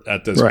hurt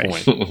at this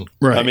point.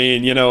 Right. I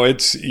mean,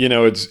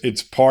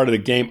 it's part of the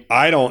game.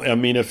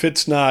 If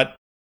it's not,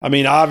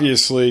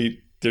 obviously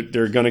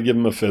they're going to give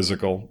him a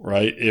physical,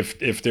 right?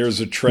 If there's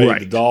a trade,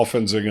 the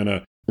Dolphins are going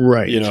to,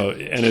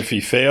 and if he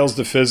fails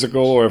the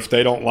physical or if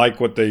they don't like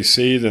what they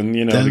see, then,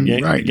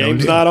 the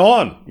game's not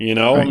on,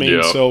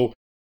 So,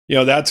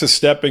 that's a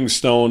stepping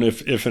stone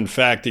if in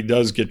fact he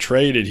does get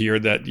traded here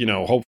that,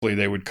 hopefully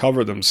they would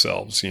cover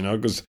themselves,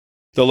 because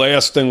the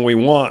last thing we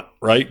want,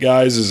 right,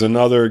 guys, is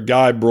another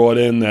guy brought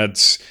in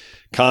that's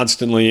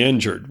constantly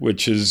injured,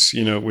 which is,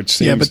 which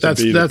seems to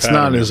be that's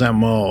not his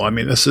MO. I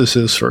mean, this is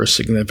his first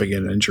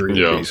significant injury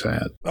that he's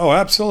had. Oh,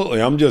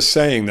 absolutely. I'm just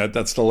saying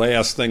that's the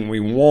last thing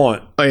we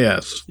want. Oh,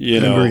 yes.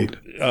 Agreed.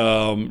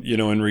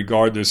 In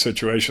regard to the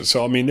situation.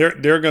 So, I mean,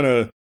 they're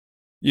going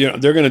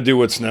to do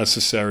what's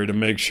necessary to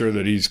make sure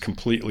that he's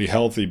completely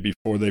healthy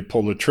before they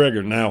pull the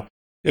trigger. Now,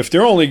 if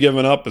they're only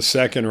giving up a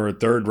second or a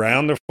third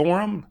rounder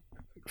for him,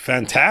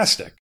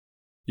 fantastic.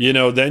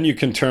 Then you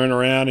can turn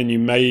around and you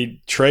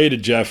may trade a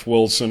Jeff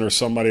Wilson or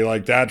somebody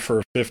like that for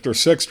a 5th or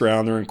 6th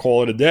rounder and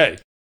call it a day.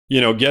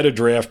 Get a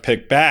draft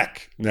pick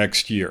back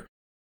next year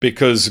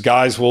because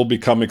guys will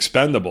become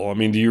expendable. I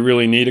mean, do you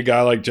really need a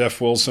guy like Jeff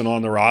Wilson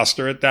on the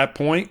roster at that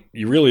point?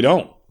 You really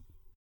don't.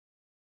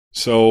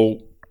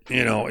 So,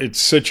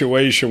 it's a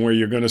situation where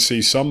you're going to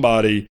see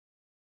somebody,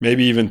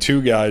 maybe even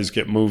 2 guys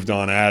get moved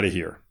on out of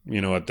here,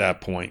 at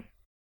that point.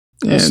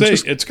 We'll see.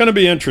 It's going to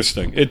be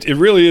interesting. It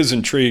really is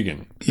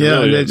intriguing.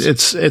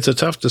 It's a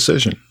tough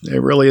decision.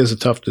 It really is a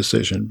tough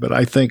decision. But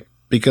I think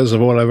because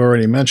of what I've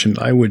already mentioned,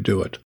 I would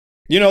do it.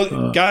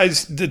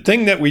 Guys, the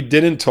thing that we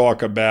didn't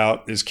talk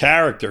about is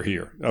character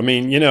here. I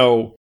mean,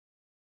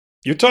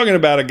 you're talking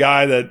about a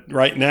guy that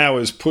right now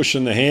is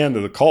pushing the hand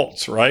of the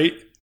Colts, right?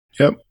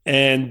 Yep.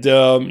 And,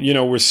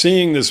 we're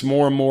seeing this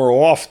more and more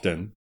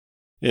often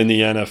in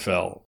the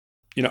NFL.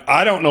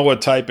 I don't know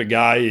what type of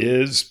guy he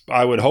is.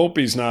 I would hope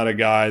he's not a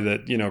guy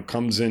that,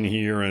 comes in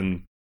here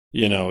and,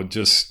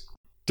 just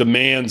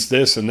demands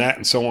this and that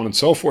and so on and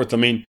so forth. I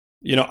mean,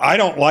 I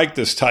don't like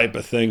this type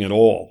of thing at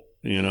all.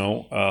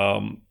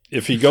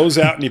 If he goes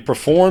out and he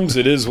performs,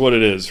 it is what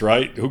it is,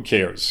 right? Who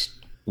cares?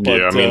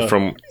 But,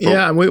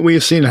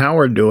 we've seen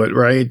Howard do it,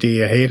 right? Do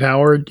you hate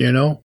Howard?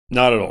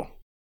 Not at all.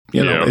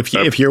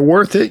 If you're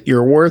worth it,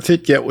 you're worth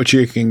it. Get what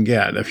you can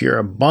get. If you're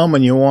a bum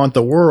and you want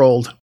the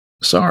world,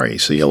 sorry,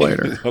 see you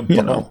later.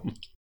 Everything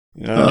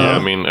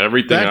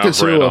that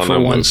gets I've read on for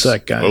him one was,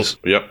 sec, guys.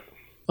 Oh, yep.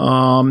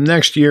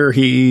 Next year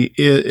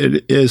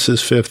it is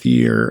his 5th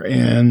year,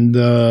 and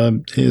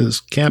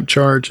his cap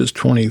charge is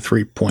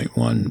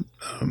 $23.1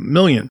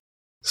 million.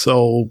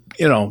 So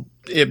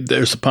if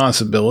there's a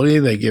possibility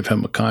they give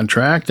him a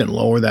contract and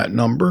lower that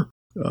number,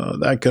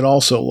 that could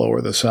also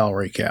lower the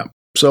salary cap.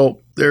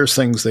 So there's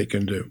things they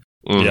can do.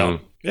 Mm-hmm. Yeah.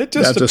 It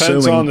just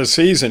depends on the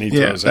season he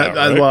throws out,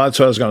 right? Well, that's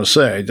what I was going to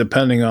say,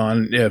 depending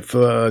on if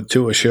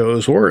Tua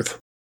shows worth.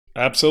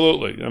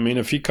 Absolutely. I mean,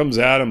 if he comes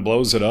out and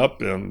blows it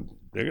up,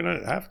 they're going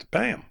to have to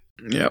pay him.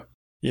 Yep.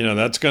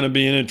 That's going to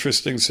be an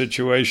interesting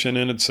situation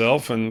in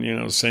itself.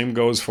 And, same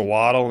goes for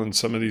Waddle and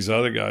some of these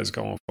other guys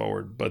going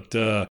forward. But,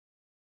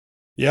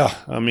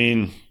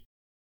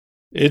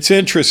 it's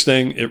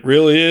interesting. It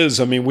really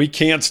is. We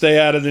can't stay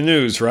out of the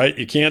news, right?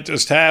 You can't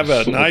just have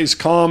a nice,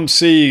 calm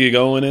sea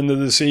going into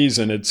the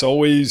season. It's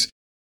always,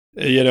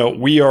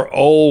 we are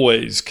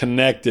always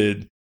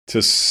connected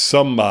to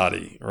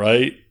somebody,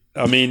 right?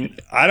 I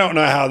don't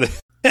know how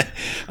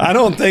I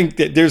don't think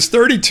that there's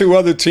 32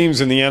 other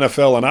teams in the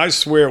NFL, and I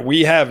swear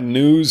we have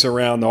news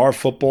around our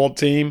football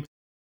team.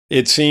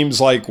 It seems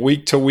like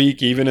week to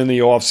week, even in the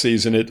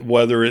offseason,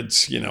 whether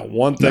it's,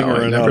 one thing or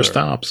another. It never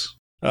stops.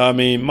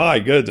 My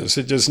goodness,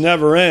 it just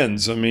never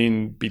ends.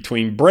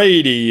 Between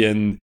Brady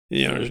and,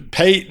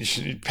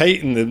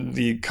 Peyton,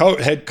 the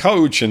head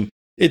coach, and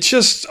it's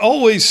just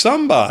always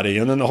somebody.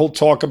 And then the whole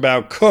talk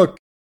about Cook,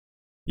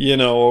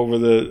 over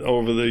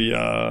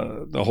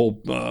the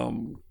whole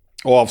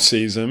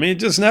offseason. It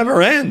just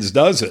never ends,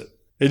 does it?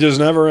 It just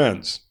never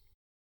ends.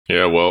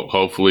 Yeah, well,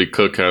 hopefully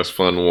Cook has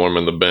fun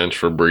warming the bench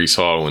for Breece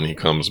Hall when he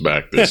comes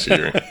back this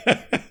year.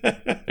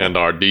 And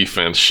our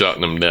defense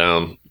shutting him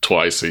down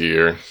twice a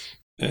year.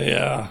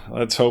 Yeah,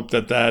 let's hope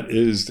that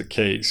is the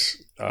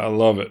case. I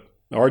love it.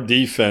 Our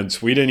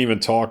defense, we didn't even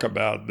talk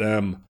about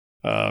them,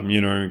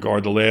 in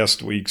regard to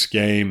last week's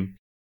game.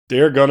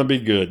 They're going to be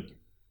good.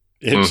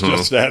 It's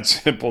just that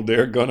simple.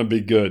 They're going to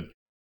be good.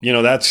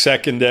 That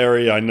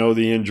secondary, I know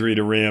the injury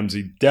to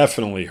Ramsey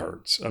definitely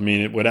hurts.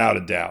 Without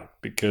a doubt,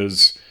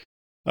 because,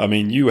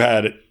 you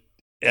had it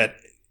at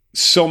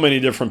so many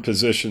different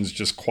positions,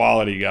 just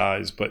quality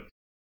guys, but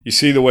you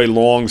see the way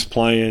Long's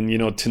playing.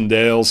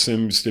 Tyndale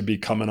seems to be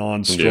coming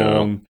on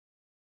strong.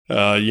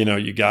 Yeah.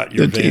 You got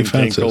your Van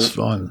defense Ginkel. Is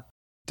fun.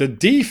 The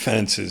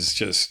defense is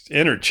just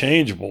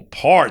interchangeable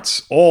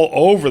parts all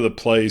over the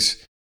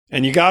place,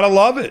 and you got to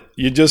love it.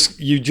 You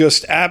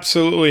just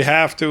absolutely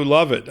have to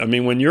love it.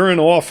 When you're in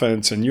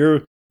offense and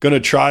you're going to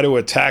try to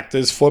attack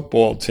this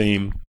football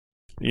team,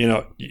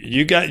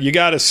 you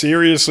got to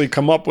seriously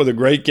come up with a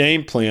great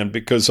game plan,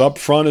 because up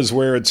front is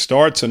where it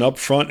starts, and up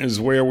front is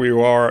where we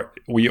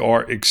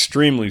are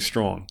extremely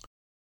strong.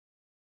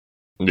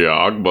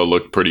 Yeah, Agba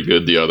looked pretty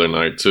good the other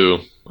night too.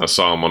 I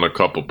saw him on a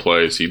couple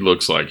plays. He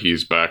looks like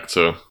he's back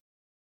to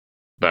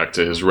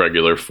his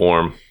regular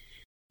form.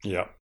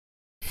 Yeah.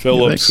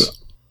 Phillips. So?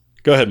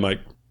 Go ahead, Mike.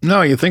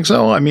 No, you think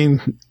so? I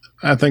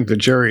think the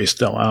jury is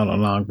still out on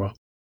Agba.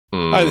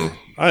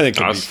 I think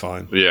he'll be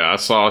fine. Yeah, I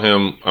saw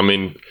him.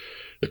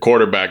 The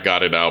quarterback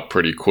got it out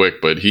pretty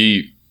quick, but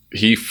he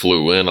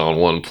flew in on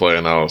one play,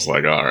 and I was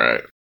like, all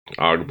right,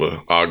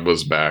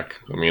 Agba's back.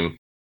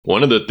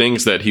 One of the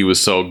things that he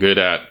was so good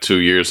at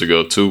 2 years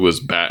ago, too, was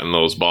batting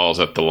those balls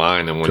at the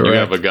line. And when you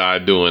have a guy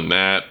doing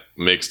that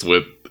mixed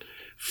with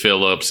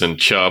Phillips and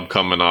Chubb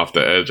coming off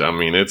the edge,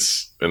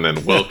 and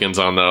then Wilkins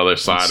on the other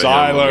side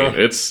of him.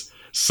 It's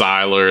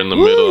Seiler in the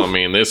middle. And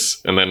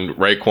then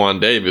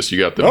Raekwon Davis, you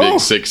got the big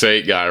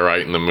 6'8" guy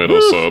right in the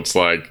middle. So it's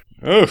like,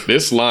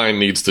 this line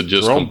needs to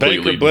just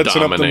completely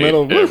dominate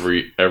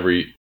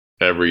every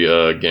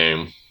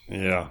game.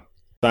 Yeah.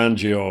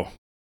 Fangio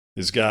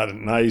has got a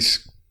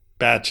nice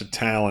batch of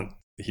talent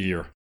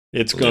here.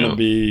 It's gonna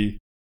be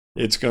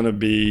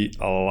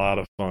a lot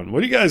of fun.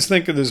 What do you guys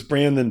think of this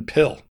Brandon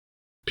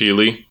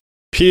Peely?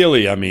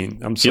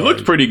 I'm sorry. He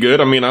looked pretty good.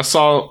 I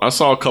saw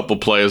a couple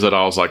plays that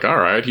I was like, all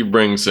right, he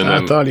brings in.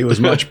 I thought he was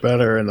much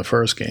better in the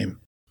first game.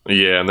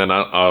 Yeah, and then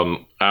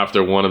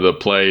after one of the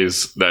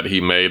plays that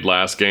he made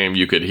last game,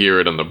 you could hear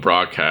it in the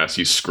broadcast.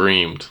 He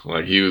screamed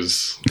like he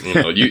was.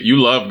 You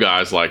love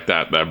guys like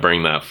that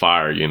bring that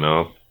fire.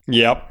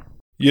 Yep.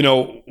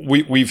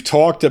 We've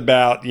talked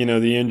about,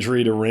 the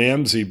injury to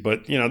Ramsey,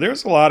 but,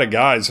 there's a lot of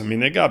guys.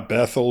 They got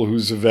Bethel,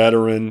 who's a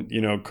veteran,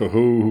 Kahu,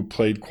 who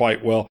played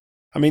quite well.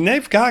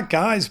 They've got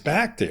guys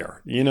back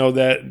there, and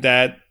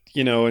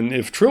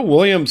if Trill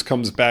Williams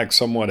comes back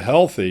somewhat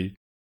healthy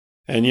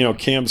and,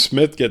 Cam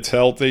Smith gets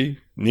healthy,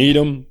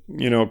 Needham,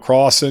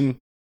 Crossan,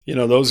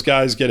 those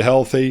guys get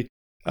healthy.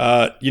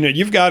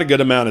 You've got a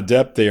good amount of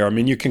depth there.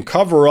 You can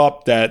cover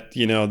up that,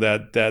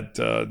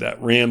 that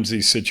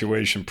Ramsey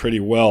situation pretty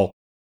well.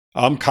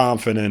 I'm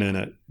confident in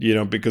it,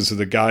 because of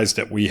the guys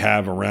that we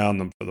have around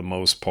them for the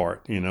most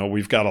part.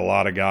 We've got a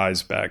lot of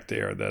guys back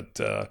there that,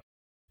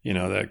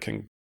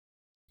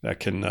 that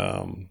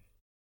can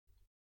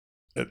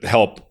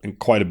help in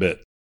quite a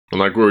bit. And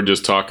like we were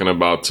just talking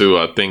about too,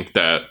 I think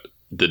that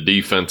the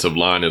defensive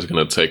line is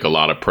going to take a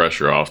lot of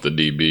pressure off the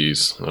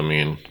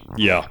DBs.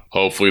 Yeah.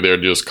 Hopefully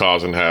they're just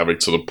causing havoc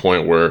to the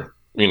point where,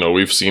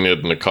 we've seen it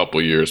in a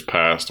couple years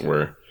past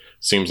where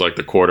seems like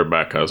the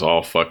quarterback has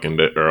all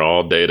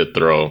day to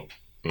throw,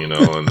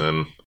 and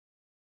then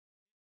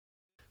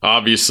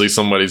obviously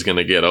somebody's going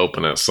to get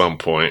open at some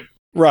point.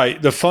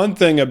 Right. The fun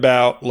thing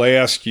about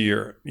last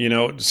year,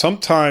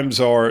 sometimes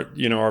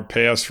our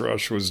pass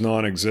rush was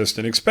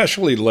non-existent,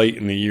 especially late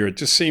in the year. It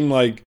just seemed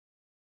like,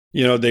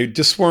 they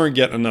just weren't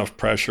getting enough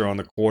pressure on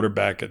the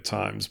quarterback at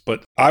times.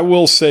 But I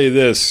will say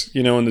this,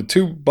 in the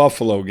 3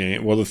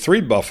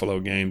 Buffalo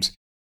games,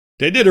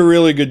 they did a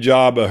really good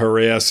job of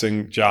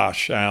harassing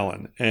Josh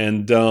Allen.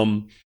 And,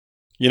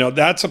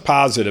 that's a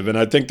positive. And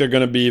I think they're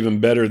going to be even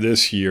better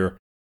this year.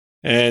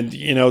 And,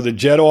 the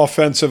Jet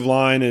offensive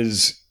line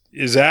is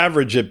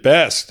average at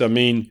best. I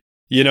mean,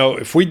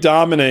 if we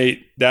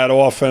dominate that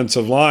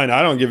offensive line,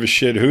 I don't give a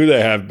shit who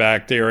they have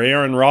back there.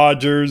 Aaron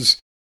Rodgers,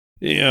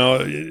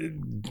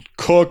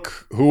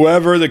 Cook,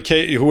 whoever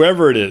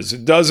it is,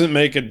 it doesn't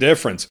make a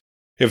difference.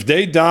 If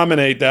they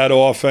dominate that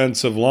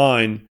offensive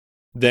line,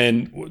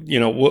 then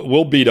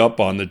we'll beat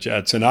up on the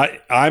Jets, and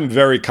I'm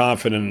very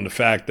confident in the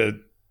fact that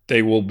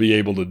they will be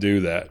able to do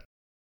that.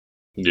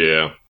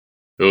 Yeah,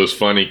 it was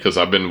funny because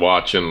I've been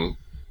watching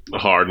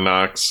Hard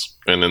Knocks,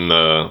 and in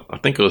I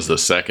think it was the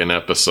second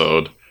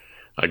episode,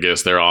 I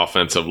guess their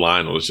offensive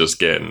line was just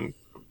getting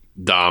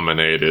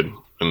dominated,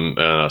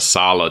 and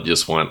Saleh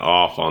just went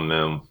off on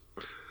them.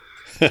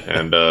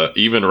 And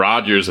even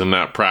Rodgers in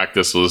that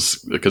practice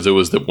was, because it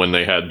was when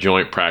they had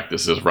joint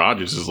practices,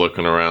 Rodgers is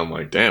looking around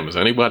like, damn, is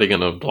anybody going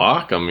to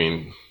block? I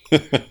mean,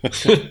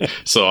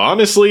 so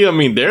honestly, I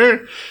mean,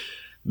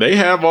 they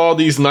have all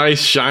these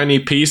nice shiny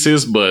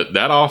pieces, but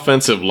that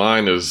offensive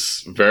line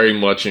is very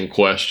much in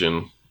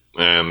question.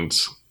 And,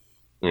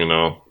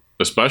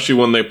 especially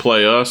when they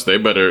play us, they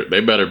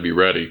better be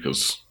ready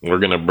because we're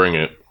going to bring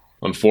it.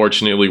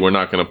 Unfortunately, we're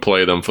not going to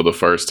play them for the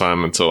first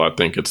time until I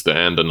think it's the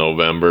end of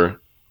November.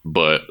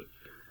 But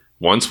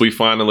once we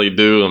finally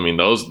do, I mean,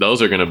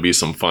 those are going to be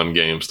some fun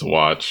games to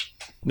watch.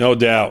 No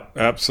doubt.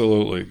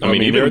 Absolutely. I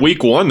mean even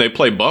week 1, they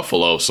play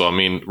Buffalo. So, I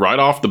mean, right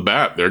off the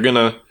bat, they're going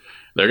to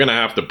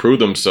have to prove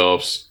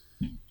themselves.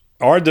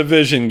 Our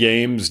division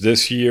games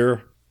this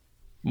year,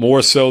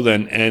 more so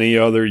than any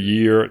other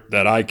year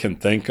that I can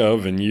think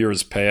of in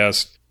years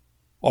past,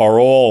 are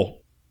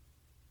all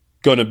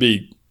going to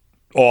be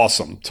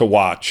awesome to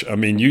watch. I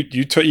mean,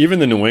 even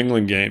the New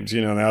England games,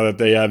 now that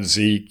they have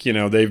Zeke,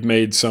 they've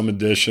made some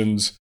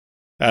additions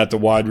at the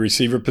wide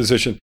receiver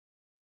position.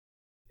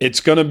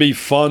 It's going to be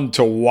fun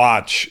to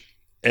watch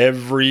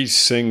every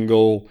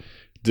single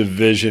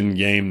division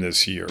game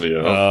this year.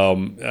 Yeah.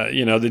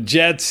 The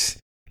Jets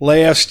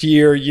last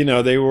year,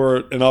 they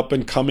were an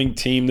up-and-coming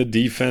team. The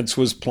defense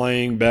was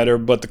playing better,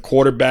 but the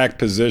quarterback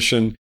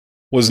position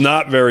was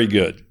not very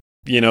good.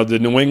 The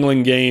New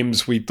England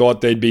games, we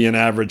thought they'd be an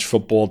average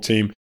football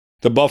team.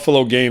 The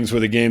Buffalo games were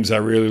the games I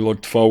really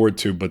looked forward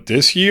to. But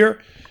this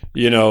year,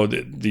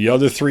 the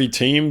other 3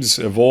 teams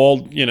have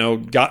all,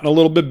 gotten a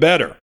little bit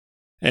better.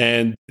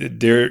 And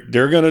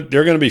they're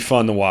gonna be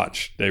fun to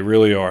watch. They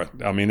really are.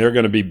 I mean, they're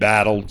gonna be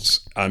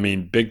battles. I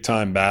mean, big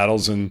time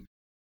battles. And,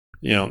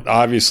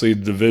 obviously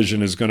the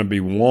division is gonna be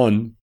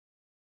won,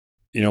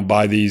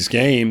 by these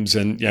games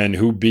and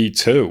who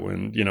beats who.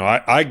 And,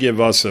 I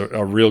give us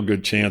a real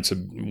good chance of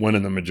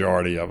winning the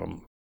majority of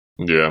them.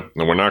 Yeah,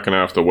 and we're not going to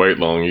have to wait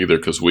long either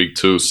because week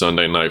 2,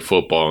 Sunday Night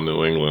Football in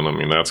New England, I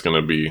mean, that's going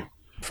to be...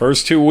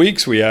 First 2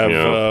 weeks we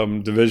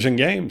have division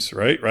games,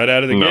 right? Right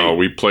out of the gate. No,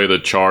 we play the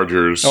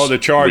Chargers. Oh, the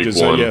Chargers,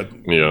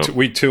 yeah.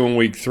 Week 2 and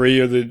week 3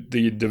 are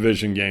the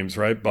division games,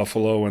 right?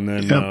 Buffalo and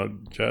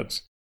then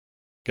Jets.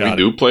 We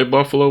do play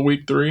Buffalo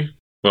week 3?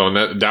 Well,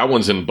 that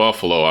one's in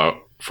Buffalo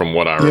from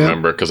what I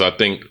remember, because I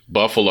think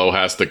Buffalo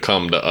has to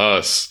come to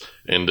us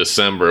in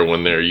December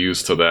when they're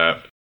used to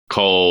that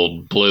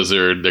cold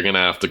blizzard. They're going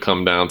to have to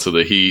come down to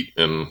the heat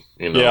and,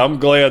 Yeah, I'm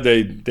glad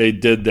they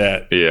did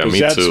that. Yeah,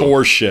 me that's too. That's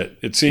horseshit.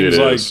 It seems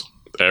like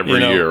every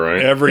year,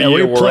 right? Every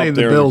year we played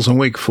the Bills in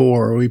week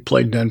 4. We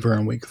played Denver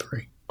in week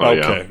 3.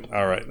 Okay,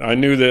 all right. I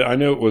knew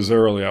it was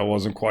early. I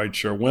wasn't quite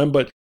sure when,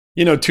 but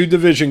 2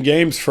 division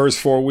games, first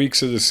 4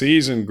 weeks of the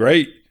season,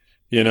 great.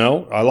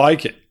 I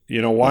like it.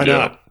 Why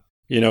not?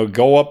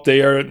 Go up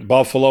there at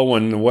Buffalo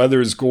when the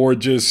weather's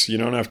gorgeous. You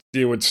don't have to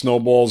deal with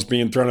snowballs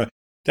being thrown.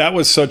 That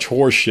was such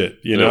horseshit,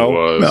 It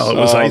was. No, it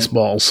was ice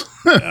balls.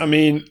 I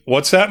mean,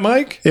 what's that,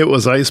 Mike? It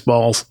was ice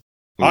balls.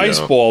 Ice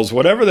balls,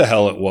 whatever the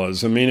hell it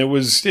was. I mean, it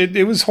was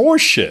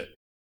horseshit.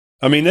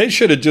 I mean, they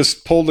should have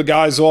just pulled the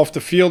guys off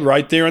the field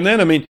right there and then.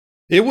 I mean,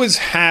 it was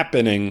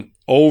happening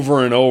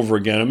over and over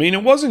again. I mean,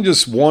 it wasn't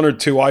just 1 or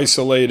 2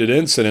 isolated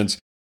incidents.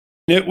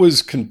 It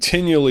was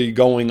continually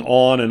going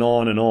on and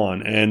on and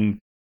on. And,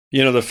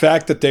 the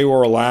fact that they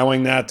were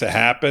allowing that to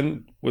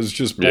happen was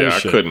just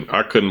bullshit. Yeah,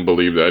 I couldn't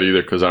believe that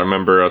either, because I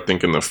remember, I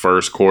think in the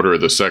first quarter or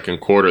the second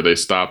quarter, they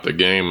stopped the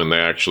game and they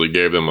actually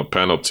gave them a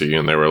penalty.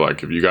 And they were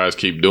like, if you guys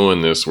keep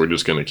doing this, we're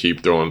just going to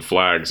keep throwing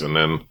flags. And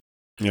then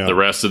the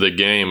rest of the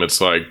game, it's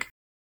like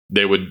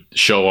they would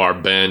show our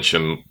bench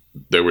and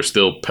they were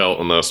still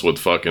pelting us with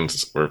fucking...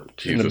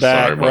 in the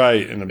back,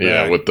 in the back.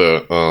 Yeah,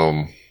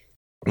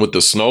 with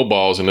the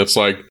snowballs. And it's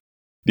like,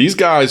 these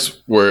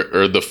guys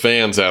or the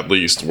fans at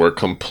least, were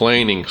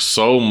complaining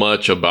so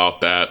much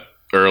about that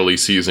early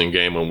season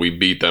game when we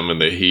beat them in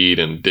the heat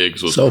and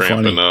Diggs was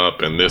cramping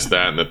up and this,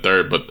 that, and the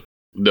third. But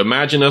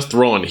imagine us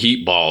throwing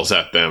heat balls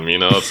at them.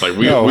 It's like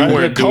we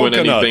weren't doing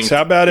anything.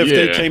 How about if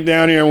they came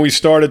down here and we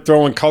started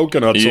throwing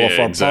coconuts off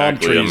our palm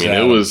trees? I mean,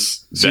 it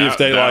was... See if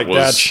they like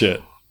that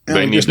shit.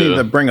 They just need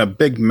to bring a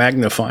big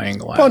magnifying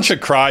glass. Bunch of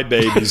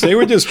crybabies. They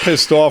were just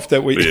pissed off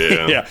that we.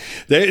 Yeah.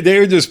 They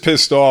were just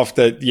pissed off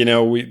that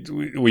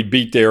we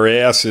beat their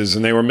asses,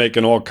 and they were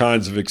making all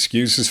kinds of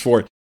excuses for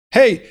it.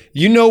 Hey,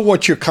 you know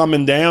what you're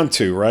coming down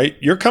to, right?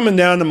 You're coming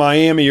down to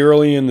Miami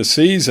early in the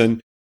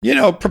season.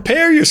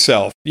 Prepare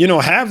yourself.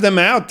 Have them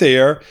out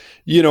there.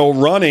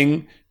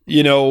 Running.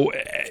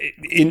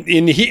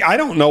 I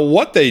don't know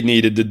what they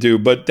needed to do,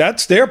 but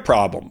that's their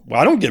problem.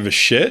 I don't give a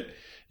shit.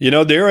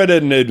 They're at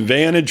an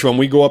advantage when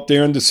we go up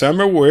there in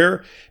December.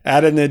 We're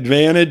at an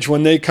advantage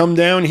when they come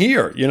down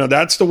here.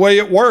 That's the way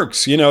it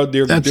works.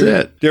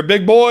 They're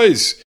big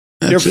boys.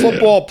 They're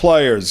football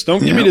players.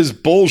 Don't give me this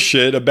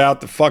bullshit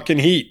about the fucking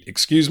heat.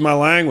 Excuse my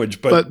language,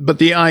 but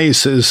the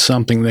ice is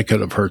something that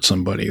could have hurt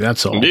somebody.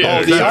 That's all.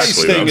 Yeah, the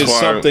ice thing is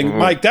something,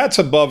 Mike. That's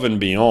above and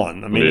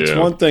beyond. I mean, it's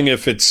one thing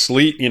if it's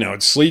sleet.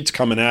 It's sleet's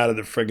coming out of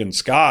the friggin'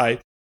 sky.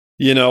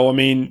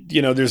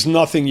 There's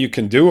nothing you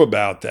can do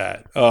about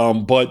that.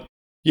 But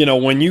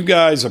when you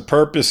guys are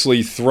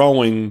purposely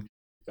throwing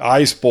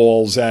ice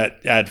balls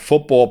at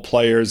football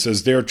players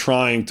as they're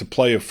trying to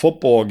play a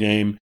football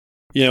game.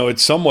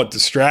 It's somewhat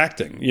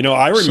distracting.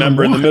 I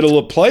remember in the middle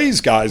of plays,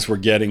 guys were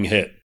getting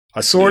hit. I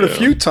saw it a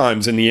few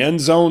times in the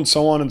end zone,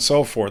 so on and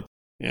so forth.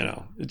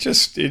 It's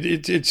just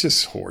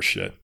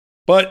horseshit.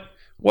 But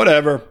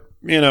whatever.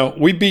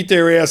 We beat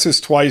their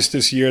asses twice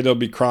this year. They'll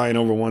be crying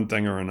over one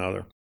thing or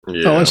another.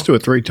 Yeah. Oh, let's do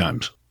it 3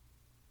 times.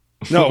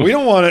 No, we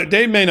don't want to.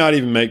 They may not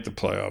even make the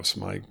playoffs,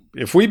 Mike.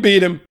 If we beat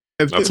them,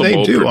 if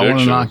they do, prediction. I want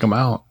to knock them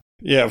out.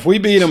 Yeah, if we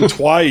beat them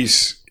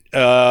twice,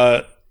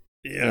 then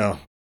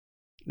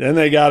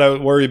they got to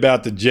worry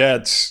about the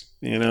Jets,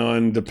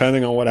 and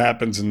depending on what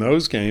happens in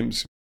those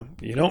games,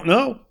 you don't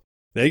know.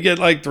 They get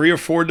like 3 or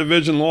 4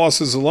 division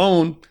losses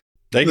alone.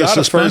 The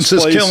suspense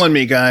is killing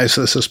me, guys.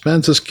 The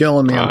suspense is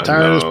killing me. I'm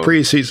tired of this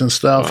preseason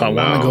stuff. I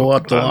want to go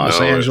up to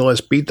Los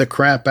Angeles, beat the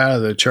crap out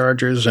of the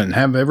Chargers, and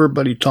have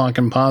everybody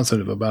talking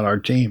positive about our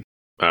team.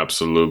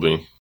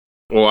 Absolutely.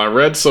 Well, I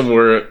read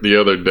somewhere the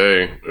other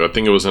day, I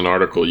think it was an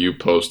article you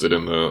posted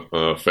in the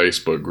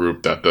Facebook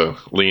group, that the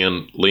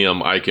Liam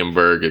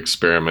Eichenberg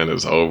experiment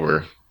is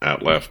over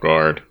at left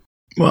guard.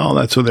 Well,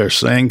 that's what they're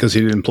saying because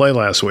he didn't play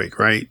last week,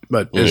 right?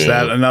 But is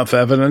that enough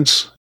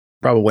evidence?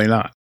 Probably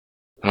not.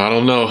 I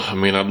don't know. I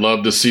mean, I'd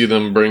love to see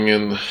them bring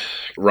in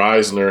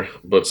Reisner,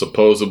 but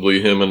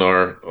supposedly him and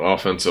our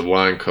offensive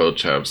line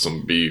coach have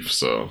some beef,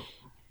 so...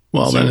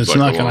 Well, then it's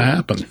not going to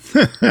happen.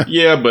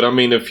 Yeah, but I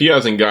mean, if he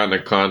hasn't gotten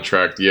a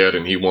contract yet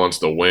and he wants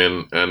to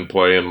win and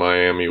play in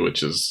Miami,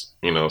 which is,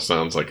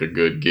 sounds like a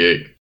good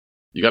gig,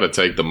 you got to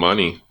take the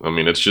money. I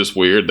mean, it's just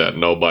weird that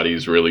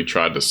nobody's really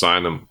tried to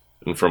sign him.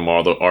 And from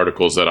all the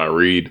articles that I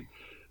read,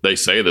 they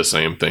say the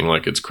same thing.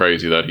 Like, it's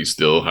crazy that he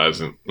still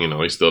hasn't,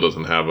 he still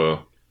doesn't have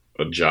a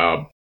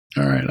job.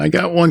 All right. I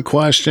got one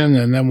question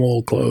and then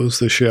we'll close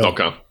the show.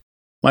 Okay.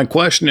 My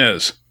question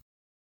is,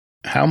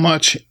 how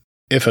much,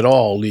 if at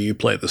all, do you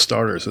play the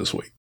starters this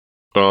week?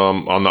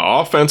 On the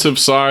offensive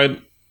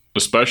side,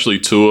 especially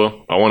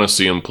Tua, I want to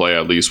see him play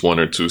at least 1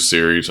 or 2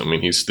 series. I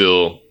mean,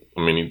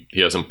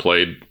 he hasn't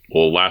played.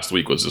 Well, last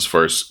week was his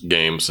first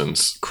game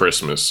since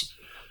Christmas.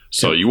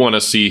 So you want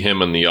to see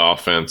him in the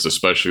offense,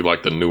 especially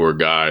like the newer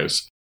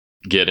guys,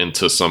 get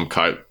into some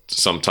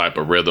type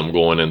of rhythm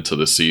going into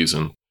the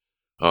season.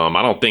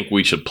 I don't think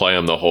we should play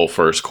him the whole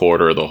first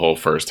quarter or the whole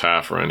first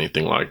half or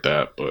anything like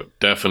that, but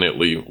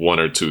definitely 1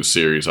 or 2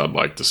 series I'd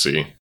like to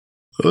see.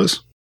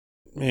 Lewis?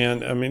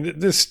 Man, I mean,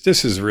 this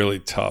is really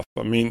tough.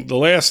 I mean, the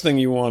last thing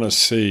you want to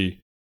see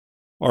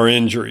are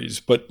injuries.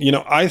 But,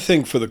 I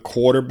think for the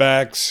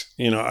quarterbacks,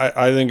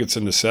 I think it's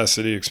a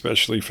necessity,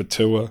 especially for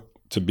Tua,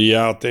 to be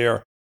out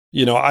there.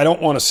 I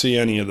don't want to see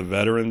any of the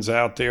veterans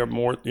out there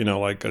more,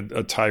 like a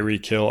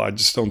Tyreek Hill. I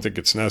just don't think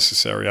it's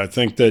necessary. I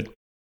think that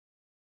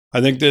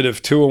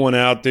if Tua went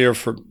out there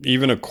for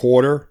even a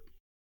quarter,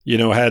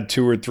 had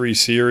 2 or 3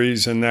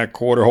 series in that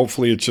quarter,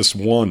 hopefully it's just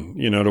one,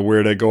 to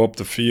where they go up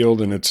the field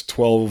and it's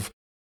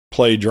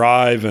 12-play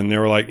drive and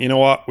they're like, you know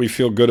what, we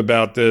feel good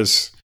about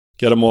this,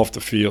 get him off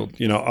the field.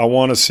 I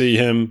want to see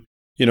him,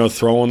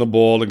 throwing the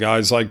ball to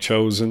guys like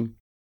Chosen,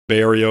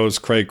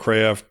 Berrios, Craig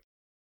Kraft,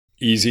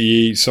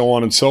 Eazy-E, so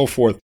on and so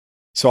forth.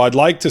 So I'd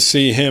like to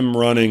see him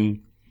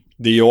running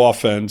the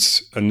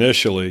offense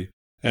initially,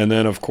 and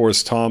then, of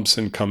course,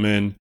 Thompson come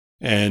in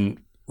and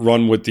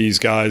run with these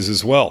guys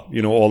as well.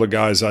 All the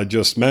guys I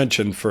just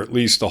mentioned for at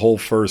least the whole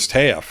first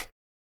half.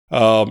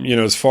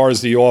 As far as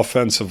the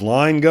offensive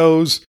line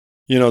goes,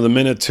 the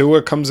minute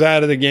Tua comes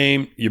out of the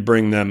game, you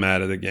bring them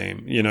out of the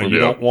game. You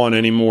don't want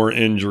any more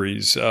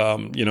injuries,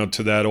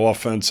 to that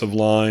offensive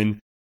line.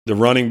 The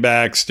running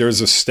backs,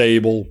 there's a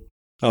stable.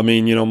 I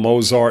mean,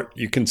 Mozart,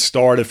 you can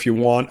start if you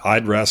want.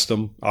 I'd rest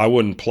him. I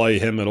wouldn't play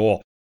him at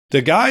all.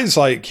 The guys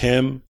like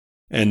him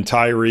and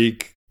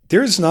Tyreek,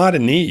 there's not a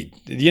need.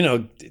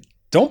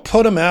 Don't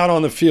put him out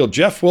on the field.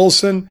 Jeff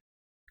Wilson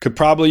could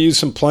probably use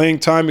some playing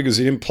time because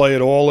he didn't play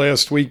at all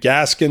last week.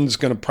 Gaskin's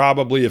going to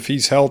probably, if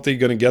he's healthy,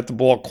 going to get the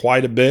ball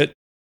quite a bit.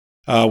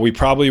 We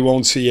probably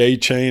won't see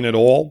A-Chain at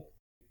all.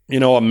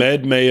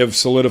 Ahmed may have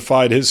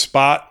solidified his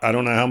spot. I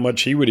don't know how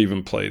much he would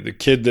even play. The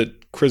kid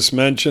that Chris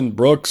mentioned,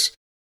 Brooks,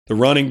 the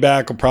running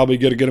back, will probably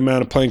get a good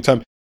amount of playing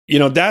time.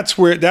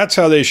 That's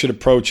how they should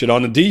approach it.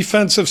 On the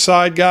defensive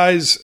side,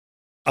 guys,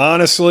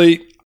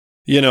 honestly,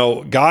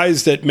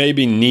 guys that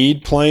maybe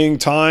need playing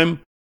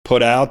time,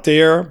 put out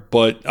there,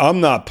 but I'm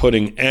not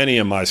putting any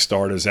of my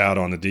starters out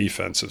on the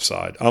defensive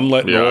side. I'm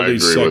letting all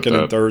these second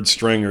and third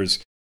stringers,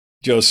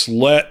 just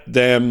let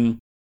them,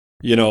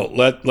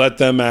 let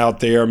them out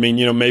there. I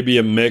mean, maybe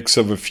a mix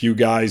of a few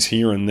guys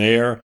here and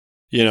there,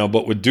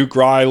 but with Duke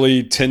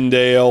Riley,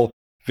 Tyndale,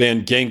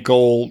 Van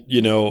Ginkel,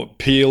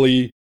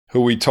 Peely,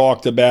 who we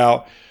talked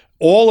about,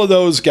 all of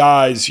those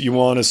guys you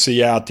want to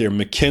see out there.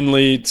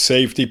 McKinley,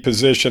 safety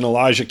position,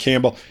 Elijah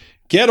Campbell.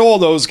 Get all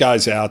those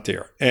guys out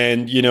there.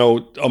 And,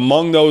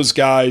 among those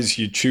guys,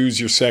 you choose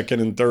your second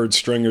and third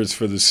stringers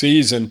for the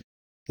season.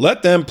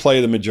 Let them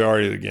play the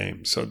majority of the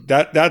game. So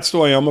that's the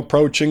way I'm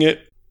approaching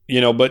it.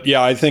 But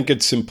yeah, I think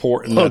it's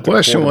important. Well, the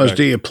question was,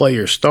 do you play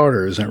your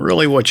starters? And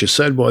really what you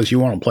said was you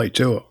want to play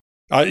Tua.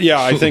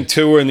 I think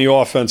Tua in the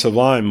offensive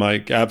line,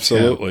 Mike.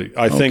 Absolutely.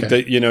 Yeah. I think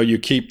that, you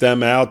keep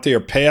them out there.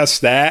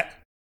 Past that,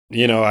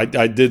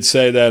 I did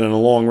say that in a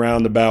long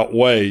roundabout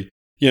way.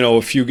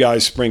 A few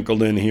guys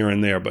sprinkled in here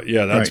and there. But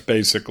yeah, that's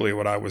basically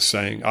what I was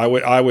saying.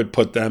 I would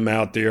put them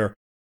out there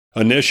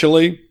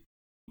initially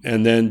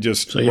and then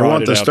just. So you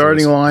want the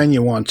starting line,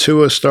 you want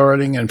Tua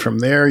starting, and from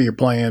there you're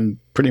playing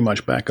pretty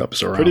much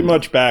backups around. Pretty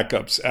much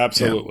backups,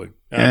 absolutely.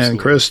 Yeah. Absolutely. And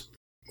Chris,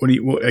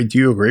 do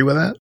you agree with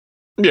that?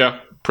 Yeah,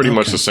 pretty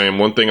much the same.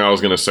 One thing I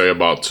was going to say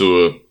about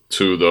Tua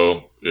too,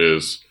 though,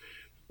 is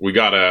we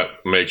got to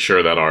make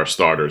sure that our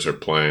starters are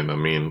playing. I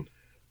mean,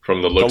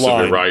 from the looks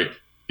of it, right?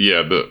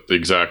 Yeah,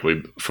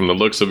 exactly. From the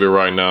looks of it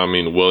right now, I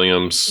mean,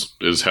 Williams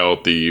is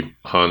healthy,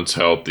 Hunt's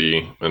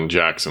healthy, and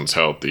Jackson's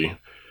healthy.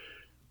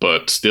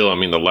 But still, I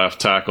mean, the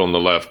left tackle and the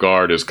left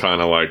guard is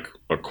kind of like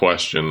a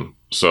question.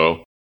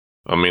 So,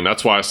 I mean,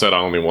 that's why I said I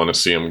only want to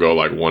see him go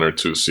like one or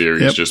two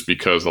series, just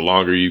because the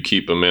longer you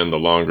keep him in, the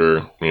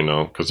longer,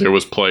 because there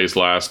was plays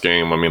last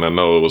game. I mean, I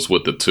know it was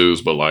with the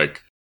twos, but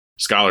like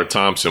Skylar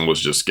Thompson was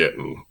just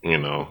getting,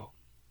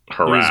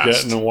 harassed. He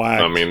was getting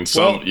whacked. I mean,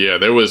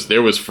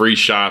 there was free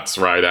shots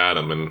right at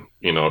him,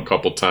 and a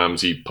couple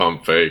times he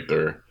pump faked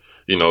or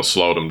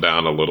slowed him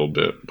down a little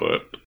bit.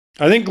 But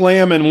I think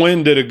Lamb and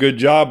Wynn did a good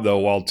job though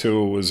while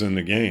Tua was in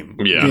the game.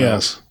 Yeah.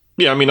 Yes.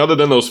 Yeah, I mean, other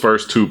than those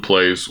first two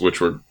plays, which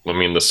were,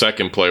 the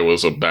second play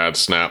was a bad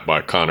snap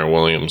by Connor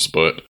Williams,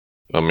 but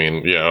I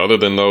mean, yeah, other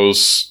than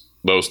those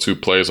two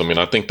plays, I mean,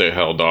 I think they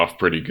held off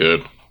pretty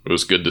good. It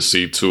was good to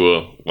see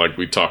Tua, like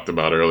we talked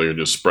about earlier,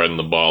 just spreading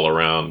the ball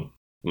around.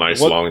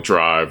 Nice long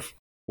drive.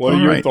 What are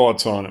your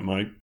thoughts on it,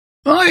 Mike?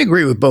 Well, I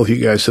agree with both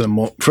you guys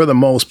for the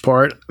most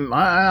part.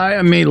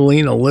 I may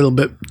lean a little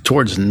bit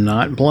towards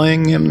not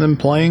playing him than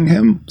playing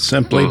him,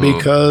 simply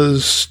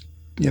because,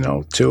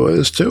 Tua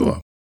is Tua.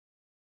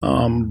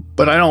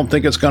 But I don't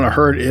think it's going to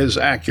hurt his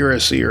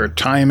accuracy or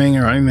timing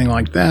or anything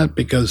like that,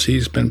 because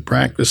he's been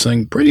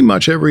practicing pretty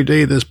much every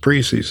day this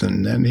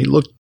preseason, and he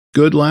looked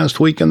good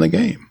last week in the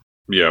game.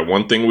 Yeah,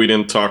 one thing we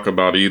didn't talk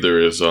about either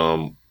is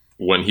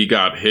when he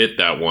got hit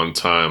that one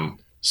time,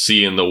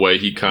 seeing the way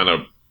he kind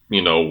of,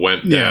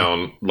 went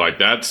down, like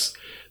that's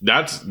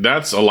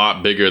a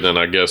lot bigger than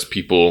I guess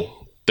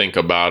people think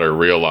about or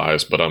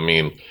realize. But I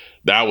mean,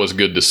 that was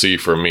good to see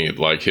for me,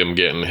 like him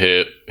getting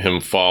hit, him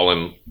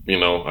falling,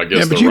 I guess.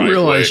 Yeah, but you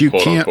realize you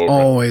can't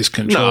always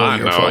control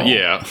your fall.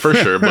 Yeah, for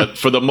sure. But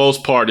for the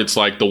most part, it's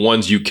like the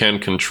ones you can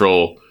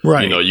control,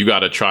 right? You got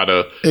to try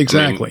to.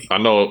 Exactly. I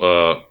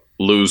know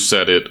Lou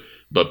said it,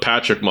 but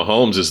Patrick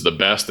Mahomes is the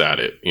best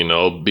at it,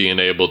 being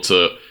able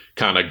to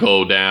kind of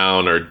go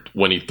down, or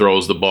when he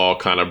throws the ball,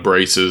 kind of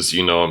braces,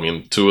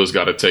 Tua's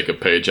got to take a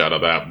page out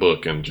of that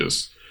book and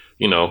just,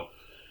 know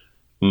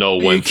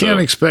when you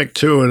can't expect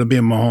Tua to be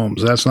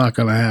Mahomes. That's not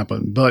going to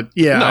happen. But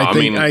yeah,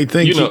 I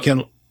think he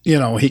can,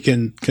 he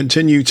can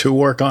continue to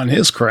work on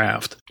his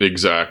craft.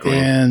 Exactly.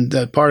 And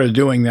that part of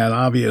doing that,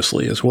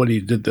 obviously, is what he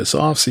did this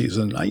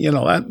offseason.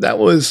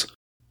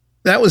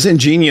 That was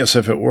ingenious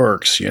if it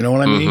works. You know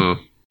what I mean?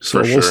 Mm-hmm.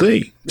 So we'll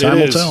see. Time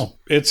will tell.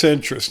 It's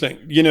interesting.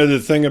 The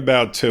thing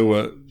about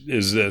Tua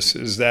is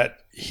that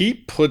he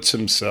puts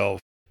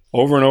himself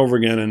over and over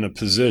again in a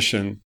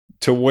position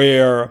to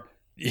where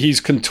he's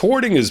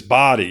contorting his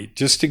body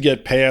just to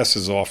get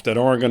passes off that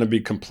aren't going to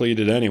be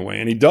completed anyway.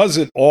 And he does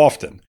it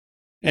often.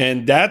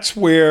 And that's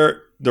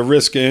where the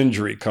risk of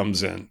injury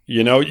comes in.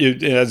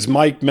 As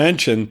Mike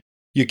mentioned,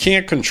 you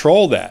can't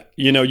control that.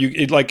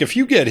 Like if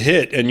you get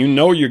hit and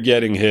you're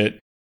getting hit,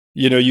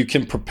 you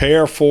can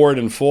prepare for it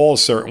and fall a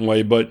certain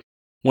way. But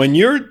when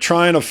you're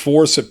trying to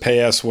force a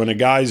pass, when a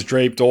guy's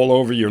draped all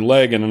over your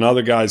leg and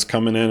another guy's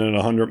coming in at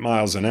 100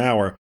 miles an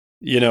hour,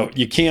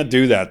 you can't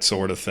do that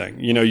sort of thing.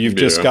 You've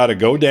just got to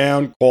go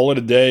down, call it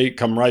a day,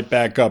 come right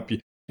back up.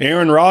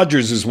 Aaron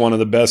Rodgers is one of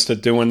the best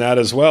at doing that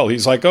as well.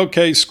 He's like,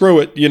 okay, screw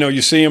it.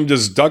 You see him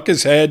just duck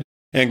his head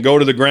and go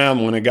to the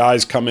ground when a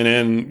guy's coming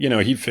in.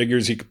 He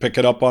figures he could pick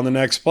it up on the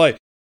next play.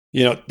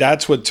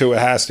 That's what Tua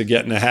has to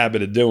get in the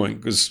habit of doing,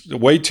 because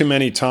way too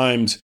many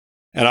times,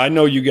 and I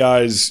know you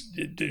guys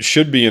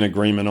should be in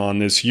agreement on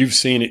this, you've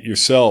seen it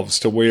yourselves,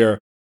 to where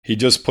he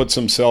just puts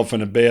himself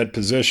in a bad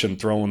position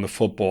throwing the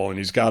football, and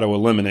he's got to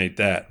eliminate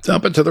that.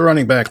 Dump it to the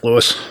running back,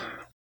 Lewis.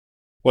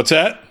 What's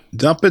that?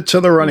 Dump it to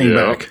the running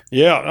back.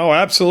 Yeah, oh,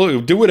 absolutely.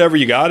 Do whatever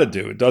you got to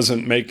do. It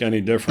doesn't make any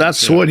difference.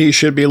 That's what he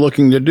should be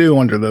looking to do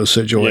under those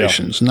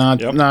situations, not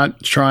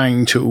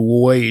trying to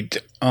wait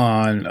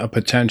on a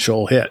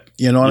potential hit.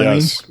 You know what I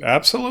mean?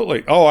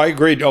 Absolutely. Oh, I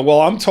agree. Oh,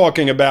 well, I'm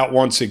talking about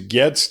once it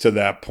gets to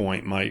that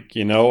point, Mike.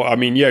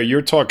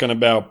 You're talking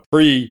about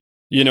pre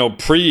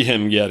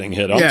him getting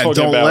hit.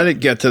 Don't let it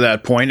get to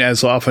that point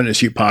as often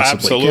as you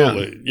possibly can.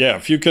 Absolutely. Yeah,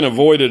 if you can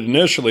avoid it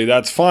initially,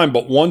 that's fine.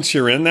 But once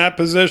you're in that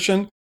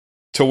position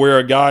to where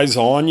a guy's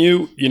on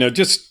you,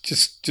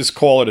 just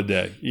call it a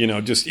day.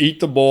 Just eat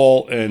the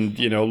ball and,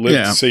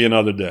 live to see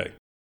another day.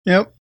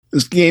 Yep.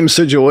 This game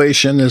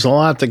situation, there's a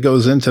lot that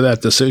goes into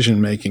that decision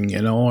making.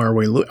 Are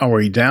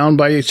we down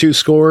by 2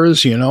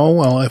 scores?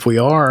 Well, if we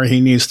are, he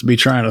needs to be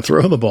trying to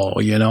throw the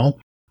ball,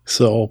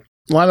 So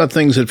a lot of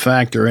things that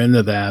factor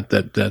into that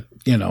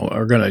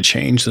are going to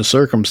change the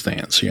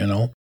circumstance,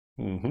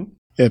 Mm-hmm.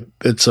 If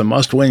it's a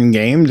must-win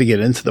game to get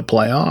into the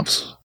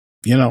playoffs,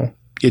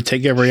 you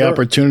take every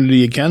opportunity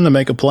you can to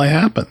make a play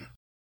happen.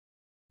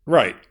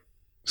 Right.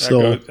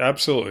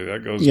 Absolutely.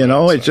 That goes.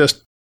 It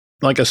just,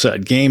 like I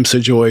said, game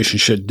situation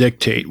should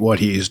dictate what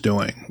he's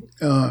doing.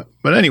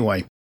 But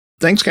anyway,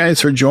 thanks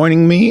guys for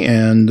joining me,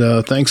 and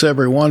thanks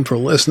everyone for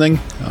listening.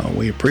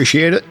 We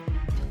appreciate it.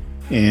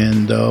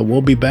 And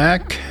we'll be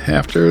back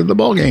after the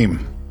ball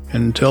game.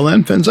 Until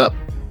then, fins up.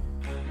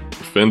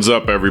 Fins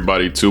up,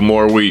 everybody. 2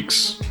 more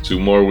weeks. 2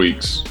 more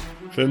weeks.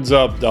 Fins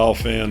up,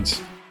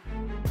 Dolphins.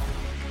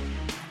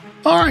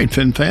 All right,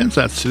 Fin fans,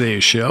 that's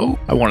today's show.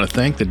 I want to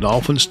thank the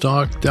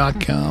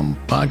DolphinsTalk.com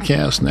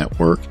podcast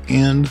network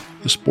and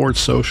the Sports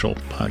Social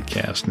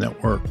podcast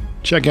network.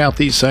 Check out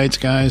these sites,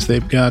 guys.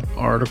 They've got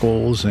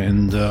articles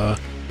and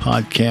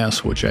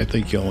podcasts, which I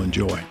think you'll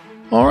enjoy.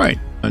 All right,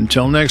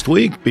 until next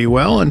week, be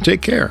well and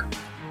take care.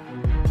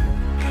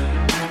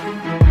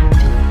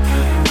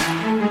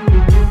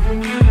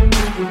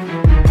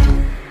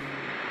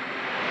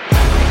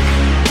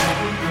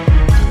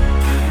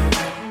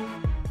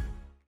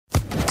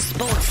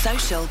 Sports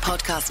Social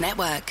Podcast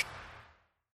Network.